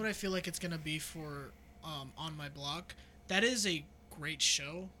 See, that's what I feel like it's gonna be for On My Block. That is a great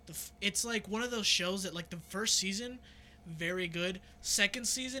show. It's like one of those shows that, like, the first season, very good. Second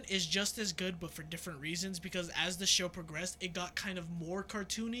season is just as good, but for different reasons, because as the show progressed, it got kind of more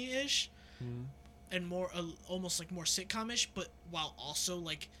cartoony-ish and more almost like more sitcom-ish, but while also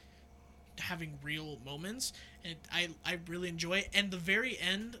like having real moments. And I really enjoy it. And the very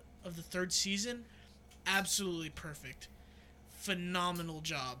end of the third season, absolutely perfect. Phenomenal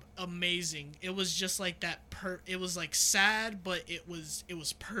job. Amazing. It was just like that it was like sad, but it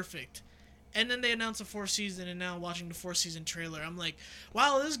was perfect. And then they announced a fourth season, and now watching the fourth season trailer, I'm like,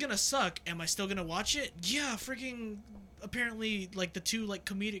 wow, this is gonna suck. Am I still gonna watch it? Yeah, freaking apparently like the two like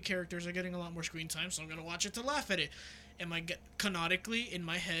comedic characters are getting a lot more screen time, so I'm gonna watch it to laugh at it. Canonically in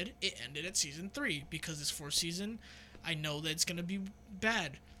my head, it ended at season 3 because this fourth season, I know that it's gonna be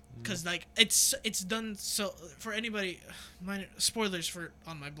bad. Because like it's done so for anybody, minor spoilers for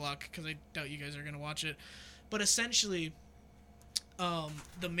On My Block because I doubt you guys are gonna watch it, but essentially,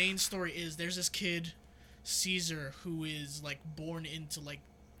 the main story is there's this kid, Caesar, who is like born into like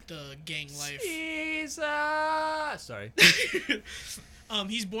the gang life. Caesar! Sorry.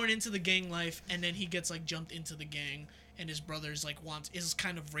 He's born into the gang life, and then he gets like jumped into the gang, and his brother's like is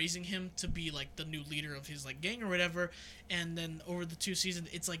kind of raising him to be like the new leader of his like gang or whatever. And then over the 2 seasons,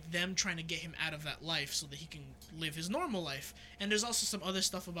 it's like them trying to get him out of that life so that he can live his normal life. And there's also some other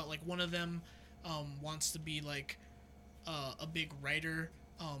stuff about like one of them wants to be like a big writer,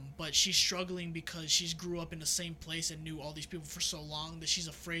 but she's struggling because she's grew up in the same place and knew all these people for so long that she's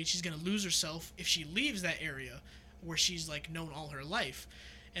afraid she's gonna lose herself if she leaves that area where she's like known all her life.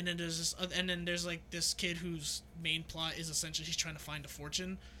 And then there's like this kid whose main plot is essentially he's trying to find a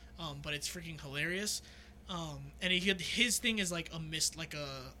fortune, but it's freaking hilarious. And his thing is like a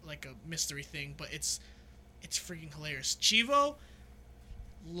mystery thing, but it's freaking hilarious. Chivo,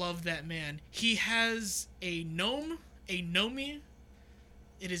 love that man. He has a gnome, a gnomie.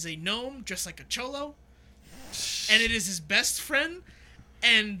 It is a gnome dressed like a cholo, and it is his best friend.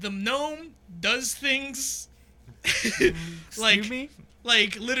 And the gnome does things like me?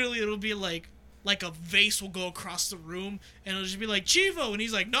 Like literally, it'll be like a vase will go across the room, and it'll just be like Chivo, and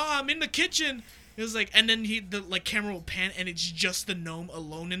he's like, "No, I'm in the kitchen." It was like, and then the camera will pan, and it's just the gnome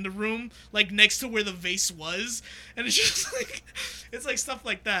alone in the room, like next to where the vase was, and it's just like, it's like stuff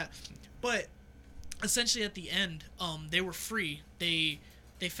like that. But essentially, at the end, they were free. They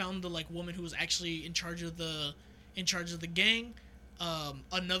found the like woman who was actually in charge of the gang. A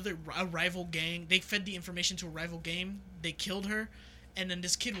rival gang. They fed the information to a rival gang. They killed her, and then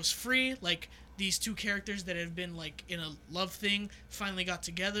this kid was free. Like these two characters that have been like in a love thing finally got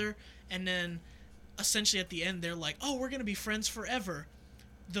together, and then essentially at the end they're like, oh, we're gonna be friends forever.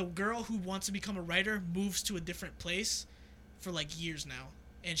 The girl who wants to become a writer moves to a different place for like years now,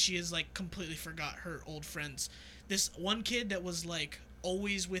 and she has like completely forgot her old friends. This one kid that was like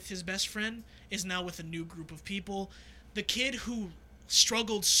always with his best friend is now with a new group of people. The kid who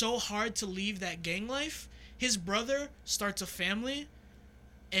struggled so hard to leave that gang life, his brother starts a family,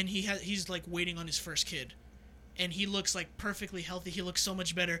 and he's like waiting on his first kid, and he looks like perfectly healthy. He looks so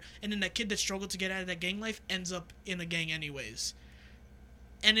much better. And then that kid that struggled to get out of that gang life ends up in a gang anyways.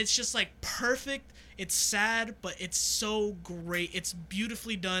 And it's just like perfect. It's sad, but it's so great. It's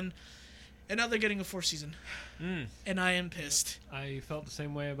beautifully done. And now they're getting a 4th season. And I am pissed. I felt the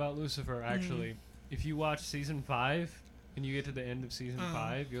same way about Lucifer, actually. If you watch season 5 and you get to the end of season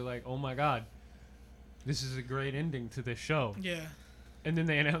 5, you're like, oh my god, this is a great ending to this show. Yeah. And then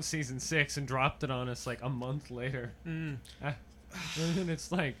they announced season 6 and dropped it on us like a month later. And then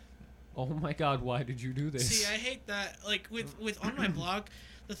it's like, oh my god, why did you do this? See, I hate that. Like with On My Block,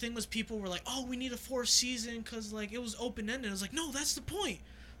 the thing was people were like, oh, we need a 4th season because like it was open-ended. I was like, no, that's the point.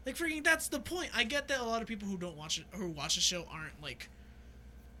 Like freaking, that's the point. I get that a lot of people who don't watch it, who watch the show, aren't like,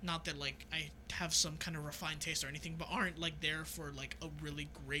 not that like I have some kind of refined taste or anything, but aren't like there for like a really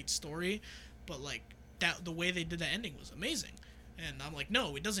great story. But like that, the way they did that ending was amazing. And I'm like,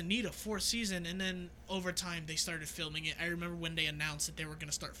 no, it doesn't need a 4th season. And then over time, they started filming it. I remember when they announced that they were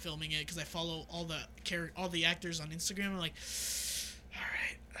gonna start filming it because I follow all the actors on Instagram. I'm like, all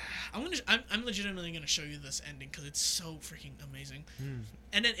right, I'm legitimately gonna show you this ending because it's so freaking amazing.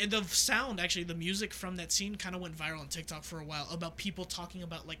 And then the sound, actually, the music from that scene kind of went viral on TikTok for a while about people talking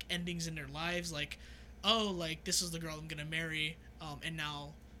about like endings in their lives, like, oh, like this is the girl I'm gonna marry, and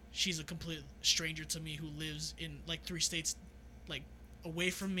now she's a complete stranger to me who lives in like 3 states like away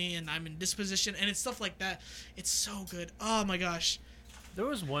from me, and I'm in this position, and it's stuff like that. It's so good. Oh my gosh. There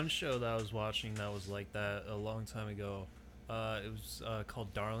was one show that I was watching that was like that a long time ago. It was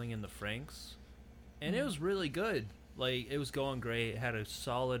called Darling in the Franxx. and it was really good. Like, it was going great. It had a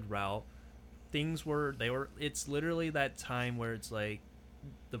solid route. It's literally that time where it's like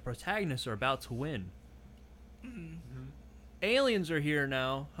the protagonists are about to win. Aliens are here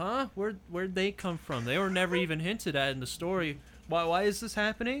now, huh? Where'd they come from? They were never even hinted at in the story. Why is this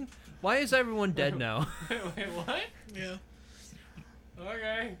happening? Why is everyone dead now? Wait, what? Yeah.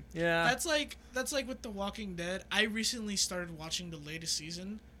 Okay. Yeah. That's like with The Walking Dead. I recently started watching the latest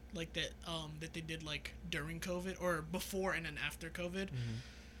season, like that they did like during COVID or before and then after COVID,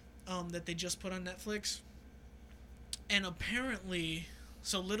 that they just put on Netflix. And apparently,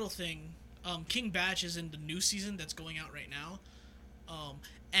 so little thing, King Batch is in the new season that's going out right now,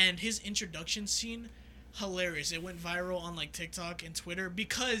 and his introduction scene, hilarious. It went viral on like TikTok and Twitter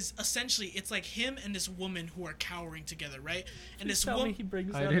because essentially it's like him and this woman who are cowering together, right? And this woman,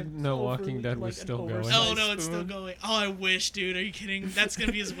 I didn't know Walking Dead was still going. oh no, it's still going. Oh, I wish, dude. Are you kidding? That's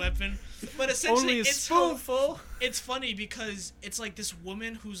gonna be his weapon. But essentially, Only a spoonful. It's funny because it's like this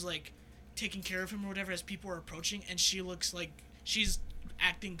woman who's like taking care of him or whatever as people are approaching, and she looks like she's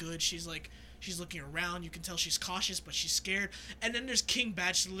acting good. She's looking around. You can tell she's cautious, but she's scared. And then there's King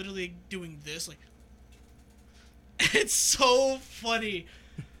Batch literally doing this, like. It's so funny.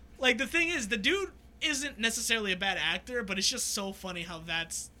 Like, the thing is, the dude isn't necessarily a bad actor, but it's just so funny how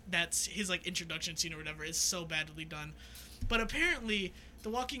that's his like introduction scene or whatever. It's so badly done. But apparently, The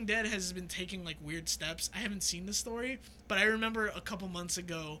Walking Dead has been taking like weird steps. I haven't seen the story, but I remember a couple months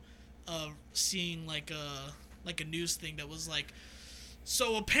ago, seeing like a news thing that was like,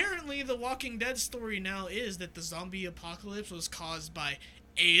 so apparently The Walking Dead story now is that the zombie apocalypse was caused by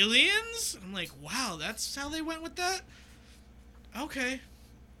aliens. I'm like, wow, that's how they went with that. Okay.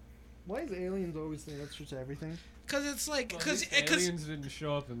 Why is aliens always the answer to everything? Because it's like, because aliens didn't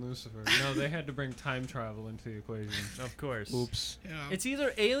show up in Lucifer. No, they had to bring time travel into the equation. Of course. Oops. yeah, It's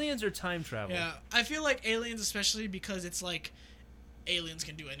either aliens or time travel. yeah. I feel like aliens, especially because it's like aliens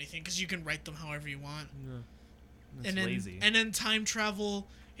can do anything because you can write them however you want. It's and then lazy. and then time travel,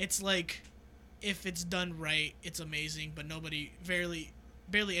 it's like if it's done right, it's amazing, but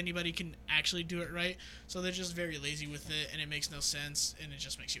barely anybody can actually do it right, so they're just very lazy with it, and it makes no sense, and it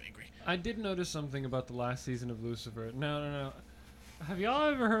just makes you angry. I did notice something about the last season of Lucifer. No. Have y'all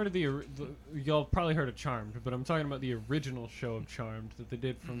ever heard of y'all probably heard of Charmed, but I'm talking about the original show of Charmed that they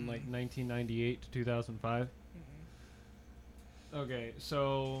did from like 1998 to 2005. Okay,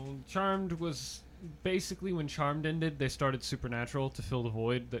 so Charmed was basically when Charmed ended, they started Supernatural to fill the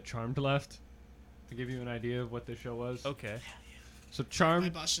void that Charmed left. To give you an idea of what the show was. Okay. So My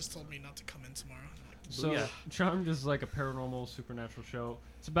Charmed. boss just told me not to come in tomorrow. I'm like, So Yeah. Charmed is like a paranormal supernatural show.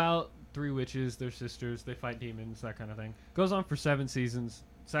 It's about 3 witches, they're sisters, they fight demons, that kind of thing. Goes on for 7 seasons.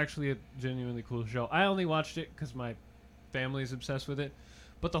 It's actually a genuinely cool show. I only watched it because my family's obsessed with it.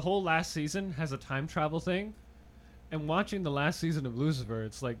 But the whole last season has a time travel thing. And watching the last season of Lucifer,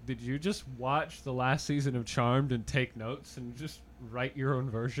 it's like, did you just watch the last season of Charmed and take notes and just write your own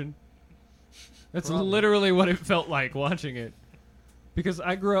version? That's Probably. literally what it felt like watching it. Because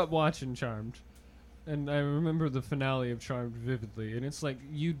I grew up watching Charmed. And I remember the finale of Charmed vividly. And it's like,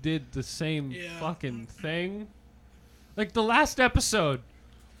 you did the same Yeah. fucking thing. Like, the last episode,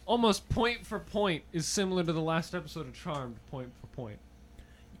 almost point for point, is similar to the last episode of Charmed, point for point.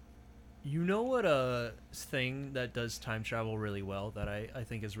 You know what a thing that does time travel really well that I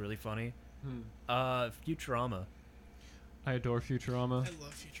think is really funny? Futurama. I adore Futurama. I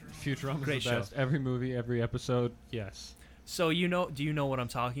love Futurama. Futurama's Great the show. best. Every movie, every episode, yes. So do you know what I'm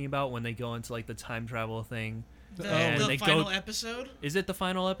talking about when they go into like the time travel thing? And The they final go- episode. Is it the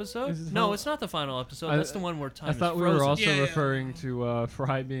final episode? Is it the No, final- it's not the final episode. I- That's the one where time I is thought we frozen. were also Yeah, yeah. referring to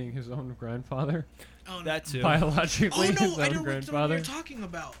Fry being his own grandfather. Oh, no. That too. Biologically Oh his no, I own know what grandfather. you're talking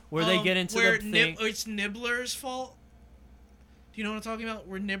about. Where they get into where the thing- it's Nibbler's fault. Do you know what I'm talking about?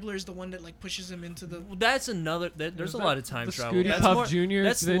 Where Nibbler's the one that like pushes him into the. Well, that's another. There's Is a that lot of time the travel. Scooty That's Puff more- Jr.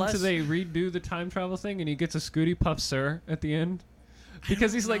 that's Then less- do they redo the time travel thing and he gets a Scooty Puff Sir at the end?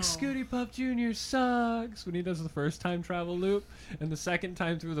 Because he's like, know. Scooty Puff Jr. sucks when he does the first time travel loop. And the second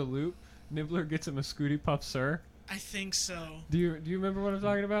time through the loop, Nibbler gets him a Scooty Puff Sir. I think so. Do you remember what I'm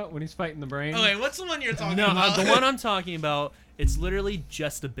talking about? When he's fighting the brain? Oh wait, what's the one you're talking No, about? the one I'm talking about, it's literally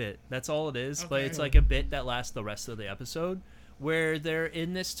just a bit. That's all it is. But Okay. it's like a bit that lasts the rest of the episode, where they're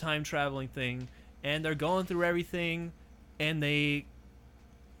in this time traveling thing, and they're going through everything, and they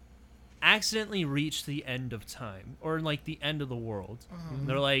accidentally reach the end of time, or like the end of the world. Uh-huh.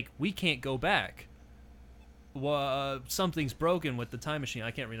 They're like, we can't go back. Something's broken with the time machine.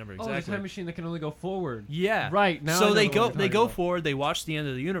 I can't remember Oh, the exactly. time machine that can only go forward. Yeah. Right, now I So know they what go you're they talking go about. forward, they watch the end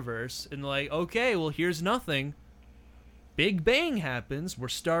of the universe and like, okay, well here's nothing. Big Bang happens. We're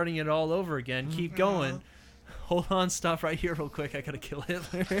starting it all over again. Keep going. Hold on, stop right here real quick. I gotta kill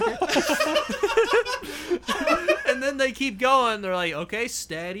Hitler. And then they keep going. They're like, okay,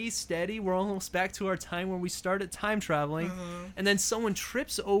 steady. We're almost back to our time where we started time traveling. And then someone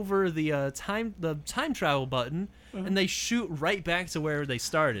trips over the time travel button, and they shoot right back to where they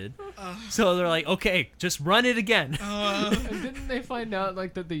started. So they're like, okay, just run it again. And didn't they find out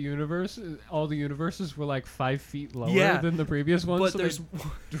like that all the universes were like 5 feet lower Yeah. than the previous ones? But So there's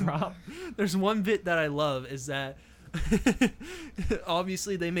they drop. there's one bit that I love is that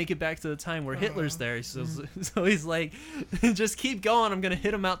obviously they make it back to the time where Hitler's there. So he's like, just keep going. I'm gonna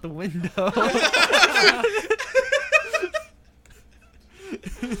hit him out the window.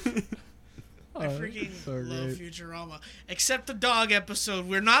 I freaking so love great. Futurama. Except the dog episode.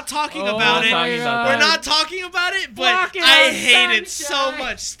 We're not talking Oh, about I'm it. talking about We're that. not talking about it, but Walk it I on hate it so sunshine.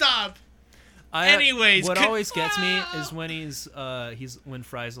 much. Stop. Anyways, what could- always gets me is when when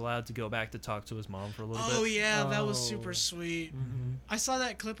Fry's allowed to go back to talk to his mom for a little Oh bit. yeah, that was Oh. super sweet. I saw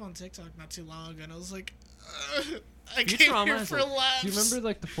that clip on TikTok not too long ago, and I was like, I came Futurama here has for a- laughs. Do you remember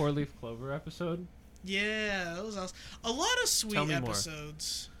like the 4-leaf clover episode? Yeah, that was awesome. A lot of sweet Tell me more.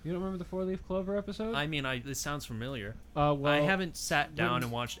 episodes. You don't remember the 4-leaf clover episode? I mean, this sounds familiar. Well, I haven't sat down when-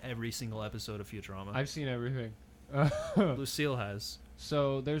 and watched every single episode of Futurama. I've seen everything. Lucille has.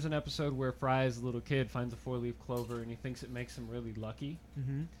 So there's an episode where Fry, as a little kid, finds a 4-leaf clover and he thinks it makes him really lucky.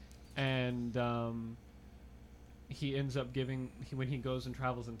 Mm-hmm. And he ends up when he goes and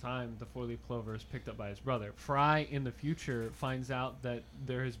travels in time, the 4-leaf clover is picked up by his brother. Fry in the future finds out that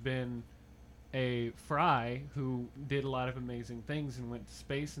there has been a Fry who did a lot of amazing things and went to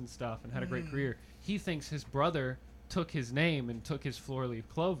space and stuff and had a great career. He thinks his brother took his name and took his 4-leaf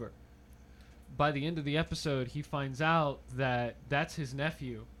clover. By the end of the episode, he finds out that that's his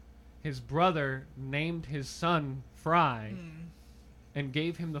nephew. His brother named his son Fry and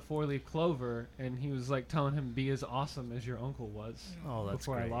gave him the 4-leaf clover, and he was like telling him, be as awesome as your uncle was. Oh, that's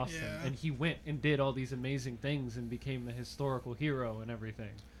before great. I lost him. Yeah. And he went and did all these amazing things and became a historical hero and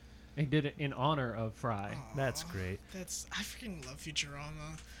everything. And he did it in honor of Fry. That's Aw, great. I freaking love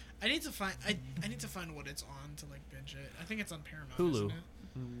Futurama. I need to find what it's on to like binge it. I think it's on Paramount. Hulu. Isn't it?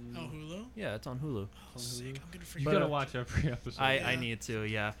 Mm, Oh, Hulu. Yeah, it's on Hulu. Oh, sick. I'm gonna you freaking. gotta watch every episode. I Yeah. need to,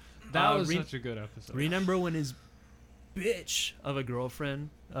 yeah. that was re- such a good episode. Remember when his bitch of a girlfriend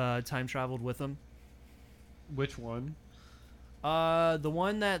time traveled with him? Which one? The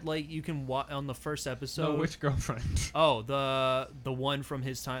one that like you can watch on the first episode. No, which girlfriend? Oh, the one from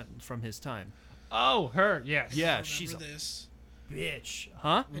his time. Oh, her. Yes. Yeah, I she's a remember this. bitch,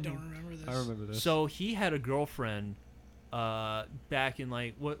 huh? I don't remember this. I remember this. So he had a girlfriend back in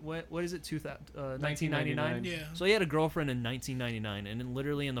like what is it 1999. Yeah. So he had a girlfriend in 1999, and then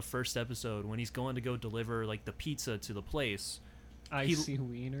literally in the first episode when he's going to go deliver like the pizza to the place, Icy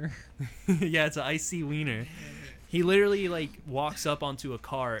Wiener. yeah, it's an icy wiener. He literally like walks up onto a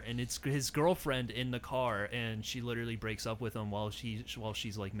car, and it's his girlfriend in the car, and she literally breaks up with him while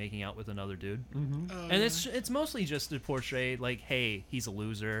she's like making out with another dude. Mm-hmm. Oh, And yeah. it's mostly just to portray like, hey, he's a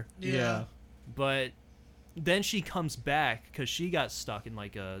loser. Yeah. But then she comes back because she got stuck in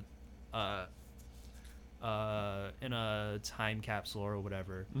like a in a time capsule or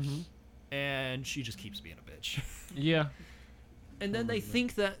whatever, Mm-hmm. and she just keeps being a bitch. Yeah. And then they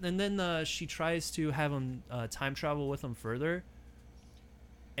think that, and then she tries to have him time travel with them further.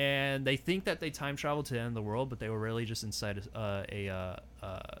 And they think that they time traveled to the end of the world, but they were really just inside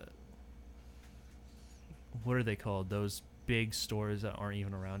what are they called? Those big stores that aren't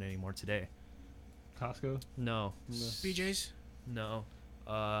even around anymore today. Costco. No, No. BJ's, no,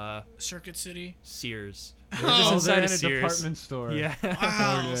 Circuit City. Sears. Oh, Just Oh, inside they're in of a Sears. department store. Yeah.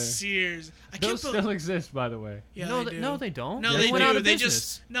 Wow, Okay. Sears. I can't Those believe. still exist, by the way. Yeah, no, they do. no, they don't. No, Yes, they went do. out of They business.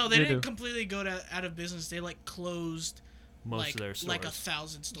 just no, they They didn't do. completely go out of business. They like closed Most like of their stores. like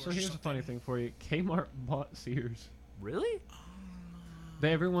 1,000 stores. So or here's a something. funny thing for you. Kmart bought Sears. Really?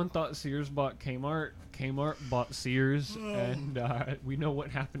 Everyone thought Sears bought Kmart. Kmart bought Sears, Oh. and we know what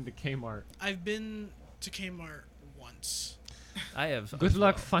happened to Kmart. I've been to Kmart once. I have. Good as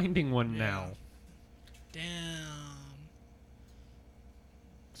luck well. finding one Yeah. now. Damn.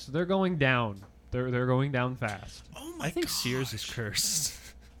 So they're going down. They're going down fast. Oh my I think Sears is gosh. cursed.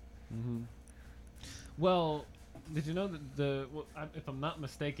 Mm-hmm. Well, did you know that if I'm not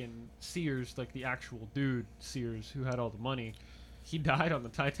mistaken, Sears, like the actual dude Sears who had all the money, he died on the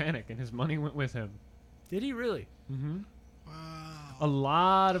Titanic and his money went with him. Did he really? Mm-hmm. Wow. A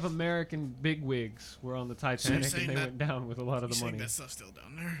lot of American bigwigs were on the So you're Titanic saying and they that- went down with a lot of You the saying money. that stuff's still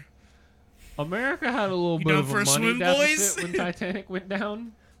down there? America had a little You bit down of for a a money swim, deficit boys? when Titanic went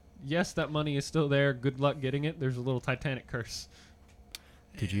down, yes, that money is still there. Good luck getting it. There's a little Titanic curse.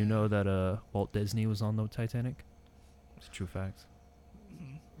 Did you know that Walt Disney was on the Titanic? It's a true fact.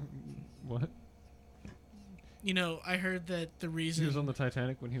 What? You know, I heard that the reason He was on the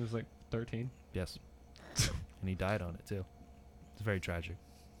Titanic when he was like 13. Yes. And he died on it too. It's very tragic.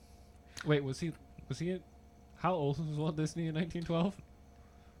 Wait, was he how old was Walt Disney in 1912?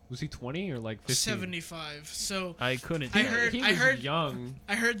 Was he 20 or like 15? 75. So I couldn't. I heard- he I was heard- young.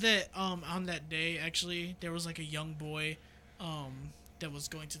 I heard that on that day actually there was like a young boy that was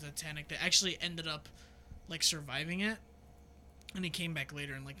going to the Titanic that actually ended up like surviving it. And he came back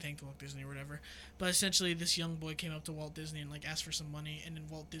later and like thanked Walt Disney or whatever. But essentially this young boy came up to Walt Disney and like asked for some money, and then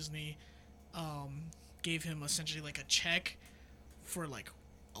Walt Disney gave him essentially like a check for like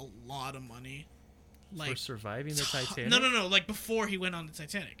a lot of money. For Like surviving the Titanic? No, like before he went on the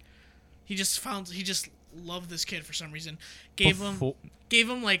Titanic. He just loved this kid for some reason. Gave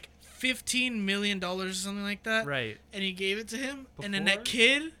him like $15 million or something like that. Right. And he gave it to him, and then that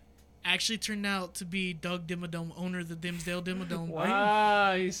kid actually turned out to be Doug Dimmadome, owner of the Dimsdale Dimmadome.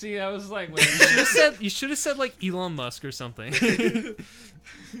 Ah, you see, I was like, wait. You should have said like Elon Musk or something.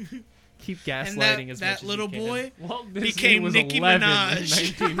 Keep gaslighting as much that as little you can. boy Walt Disney became was Nicki 11 Minaj.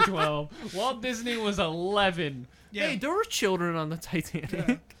 in 1912. Walt Disney was 11. Yeah. Hey, there were children on the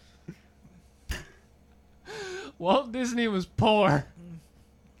Titanic. Yeah. Walt Disney was poor.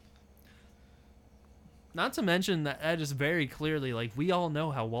 Not to mention that is very clearly like we all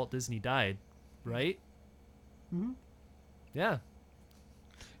know how Walt Disney died, right? Mhm. Yeah.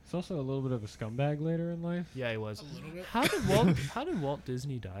 He's also a little bit of a scumbag later in life. Yeah, he was. A little bit. How did Walt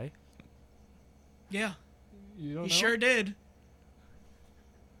Disney die? Yeah, You don't he know? sure did.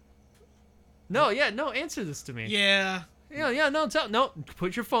 No, answer this to me. Yeah, No,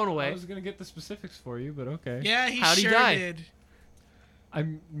 put your phone I away. was gonna get the specifics for you, but okay. yeah, he How'd he sure die? did.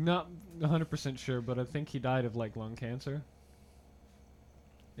 I'm not 100% sure, but I think he died of like lung cancer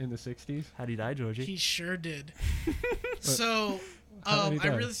in the 60s. How'd he die, Georgie? He sure did. So, How did he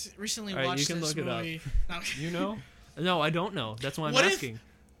I die? recently All right, watched you can this look it up. movie. No, You know? No, I don't know. That's why I'm What if- asking.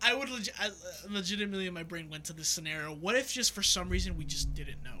 I would legitimately in my brain went to this scenario. What if just for some reason we just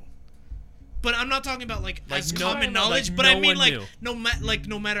didn't know? But I'm not talking about like as no- common knowledge, like but no I mean one like knew.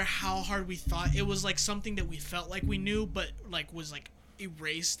 no matter how hard we thought, it was like something that we felt like we knew, but like was like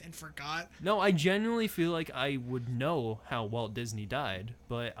erased and forgot. No, I genuinely feel like I would know how Walt Disney died,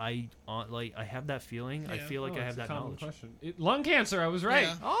 but I have that feeling. I Yeah. feel like Oh, I it's have a that common knowledge. question. Lung cancer, I was right.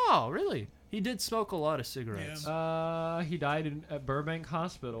 Yeah. Oh, really? He did smoke a lot of cigarettes. He died at Burbank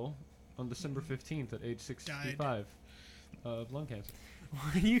Hospital on December 15th at age 65 of lung cancer.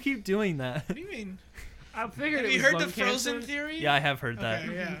 Why do you keep doing that? What do you mean? I figured Have it you was heard the lung Frozen cancer. theory? Yeah, I have heard that.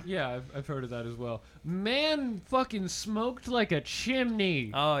 Okay, yeah. Yeah, I've heard of that as well. Man fucking smoked like a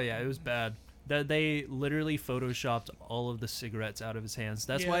chimney. Oh yeah, it was bad. That they literally photoshopped all of the cigarettes out of his hands.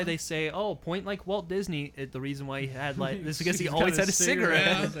 That's why Yeah. they say, "Oh, point like Walt Disney." The reason why he had like this is because he He's always got had a cigarette.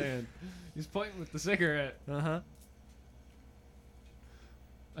 cigarette. in his hand. He's pointing with the cigarette. Uh huh.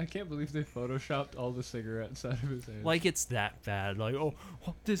 I can't believe they photoshopped all the cigarettes out of his hand. Like it's that bad. Like, oh,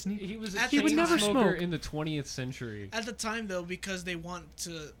 Walt Disney. he was a At chain the He would never smoker smoke. in the 20th century. At the time though, because they want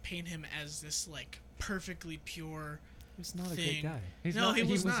to paint him as this like perfectly pure. He's not a thing. good guy. No, he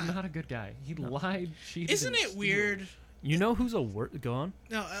was not. a good guy. He lied, cheated. Isn't and it stole. weird? You know who's a Go on.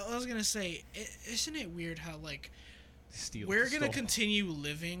 No, I was gonna say, isn't it weird how like Steal, we're gonna stole. continue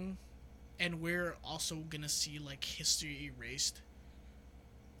living, and we're also gonna see like history erased?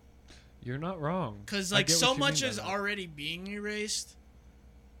 You're not wrong. Because I like get so what you much mean by is that. already being erased.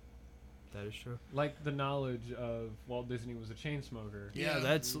 That is true. Like the knowledge of Walt Disney was a chain smoker. Yeah, Yeah.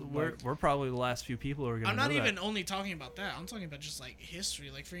 that's we're probably the last few people who are gonna. I'm not know even that. only talking about that. I'm talking about just like history,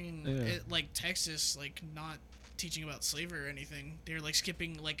 like freaking Yeah. like Texas, like not teaching about slavery or anything. They're like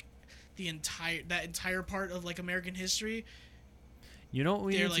skipping like that entire part of like American history. You know what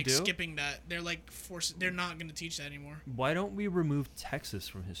we They're need like to do? skipping that. They're like they're not gonna teach that anymore. Why don't we remove Texas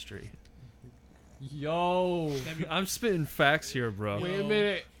from history? Yo. That'd be- I'm spitting facts here, bro. Wait a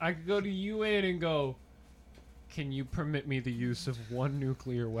minute. I could go to UN and go, can you permit me the use of one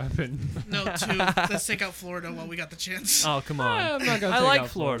nuclear weapon? No, two. Let's take out Florida while we got the chance. Oh come on! I'm not gonna I take like out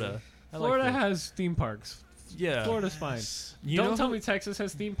Florida. I like Florida has theme parks. Yeah. Florida's fine. Yes. You Don't know tell who- me Texas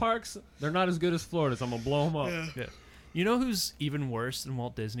has theme parks. They're not as good as Florida's. I'm gonna blow them up. Yeah. Yeah. You know who's even worse than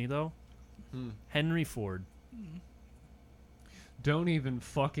Walt Disney though? Hmm. Henry Ford. Don't even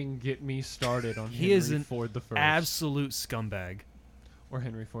fucking get me started on He Henry is an Ford the First, Absolute scumbag. or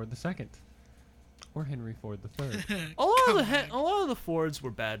Henry Ford the Second, or Henry Ford the Third. A lot Come of on. a lot of the Fords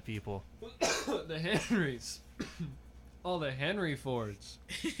were bad people. The Henrys. Oh, the Henry Fords.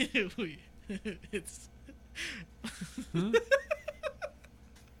 It's Hmm?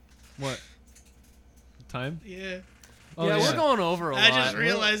 What? Time? yeah. Oh, yeah, we're going over a lot. I just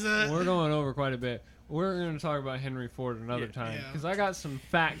realized that. We're going over quite a bit. We're going to talk about Henry Ford another time yeah. because I got some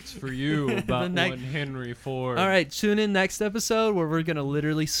facts for you about one Henry Ford. All right, tune in next episode where we're gonna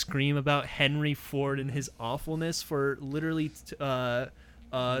literally scream about Henry Ford and his awfulness for literally 2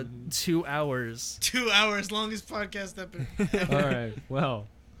 hours. 2 hours, longest podcast ever. All right. Well,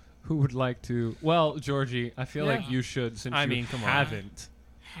 who would like to? Well, Georgie, I feel Yeah. like you should since I you mean, come on. haven't.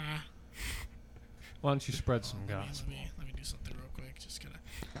 Huh? Why don't you spread some gospel? Let me do something real quick. Just gonna.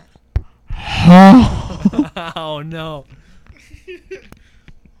 Oh no. It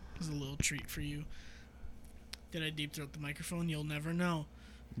was a little treat for you. Did I deep throat the microphone? You'll never know.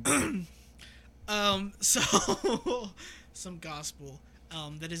 So some gospel.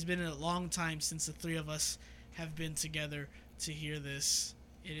 That has been a long time since the three of us have been together to hear this.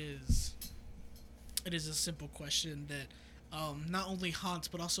 It is a simple question that not only haunts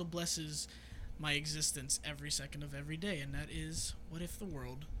but also blesses my existence every second of every day, and that is, what if the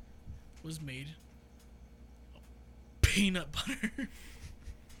world was made of peanut butter?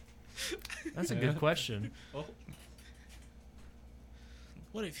 That's a good question.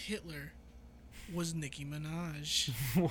 What if Hitler was Nicki Minaj?